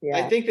 me.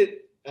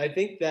 I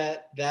think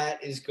that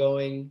is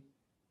going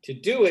to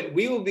do it.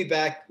 We will be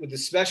back with a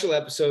special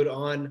episode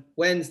on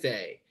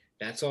Wednesday.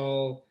 That's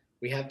all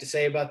we have to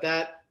say about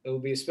that. It will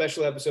be a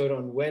special episode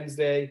on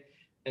Wednesday,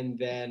 and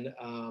then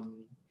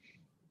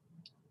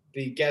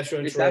the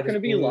gastroenteritis. Is that going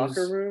to be blues.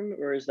 locker room,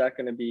 or is that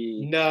going to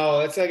be? No,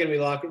 it's not going to be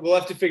locker. We'll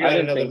have to figure out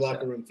another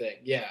locker room thing.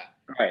 Yeah.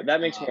 All right,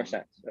 that makes more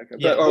sense. Okay,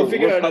 yeah, but we'll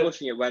figure we're out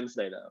publishing it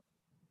Wednesday though.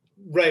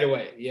 right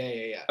away.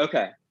 Yeah.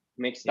 Okay,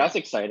 that's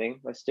exciting.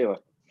 Let's do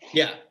it.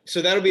 Yeah,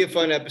 so that'll be a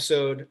fun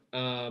episode.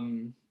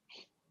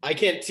 I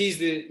can't tease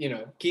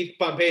Keith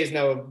Pompey is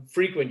now a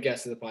frequent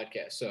guest of the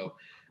podcast, so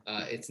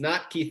it's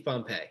not Keith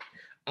Pompey.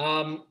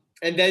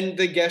 And then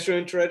the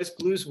Gastroenteritis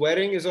Blues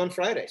wedding is on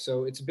Friday,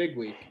 so it's a big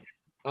week.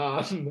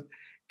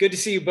 Good to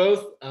see you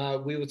both.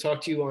 We will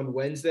talk to you on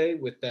Wednesday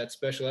with that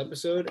special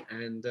episode,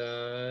 and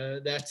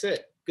that's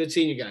it. Good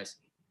seeing you guys.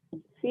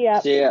 See ya.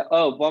 Yeah.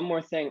 Oh, one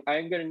more thing.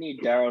 I'm gonna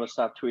need Daryl to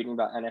stop tweeting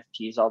about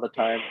NFTs all the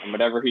time, and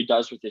whatever he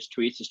does with his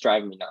tweets is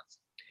driving me nuts.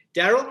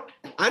 Daryl,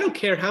 I don't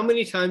care how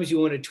many times you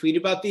want to tweet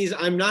about these.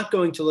 I'm not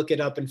going to look it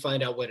up and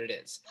find out what it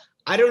is.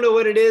 I don't know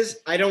what it is.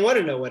 I don't want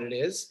to know what it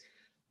is.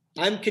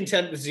 I'm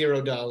content with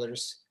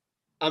 $0.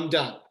 I'm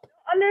done.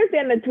 I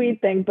understand the tweet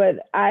thing,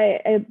 but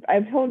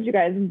I've told you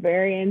guys I'm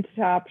very into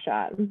Top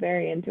Shot. I'm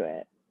very into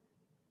it.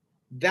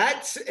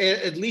 That's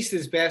at least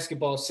is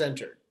basketball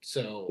centered.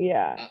 So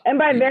yeah, and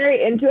by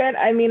very into it,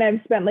 I mean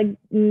I've spent like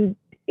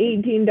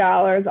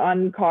 $18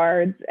 on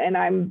cards, and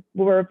I'm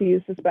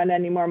refuse to spend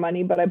any more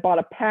money. But I bought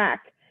a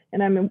pack,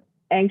 and I'm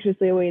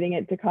anxiously awaiting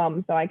it to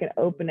come so I can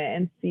open it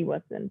and see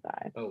what's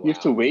inside. Oh, wow. You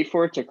have to wait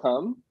for it to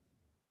come?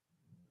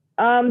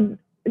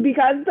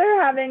 Because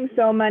they're having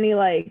so many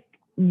like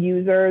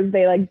users,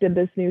 they like did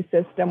this new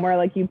system where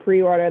like you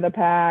pre-order the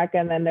pack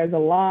and then there's a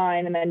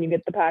line and then you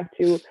get the pack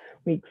 2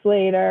 weeks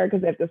later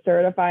because they have to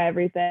certify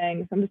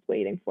everything. So I'm just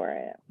waiting for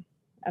it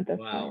at this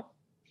point.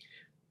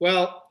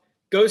 Well,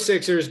 go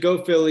Sixers,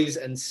 go Phillies,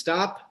 and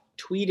stop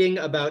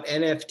tweeting about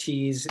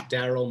NFTs,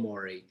 Daryl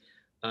Morey.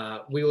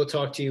 We will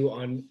talk to you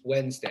on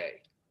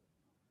Wednesday.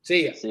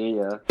 See ya. See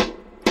ya.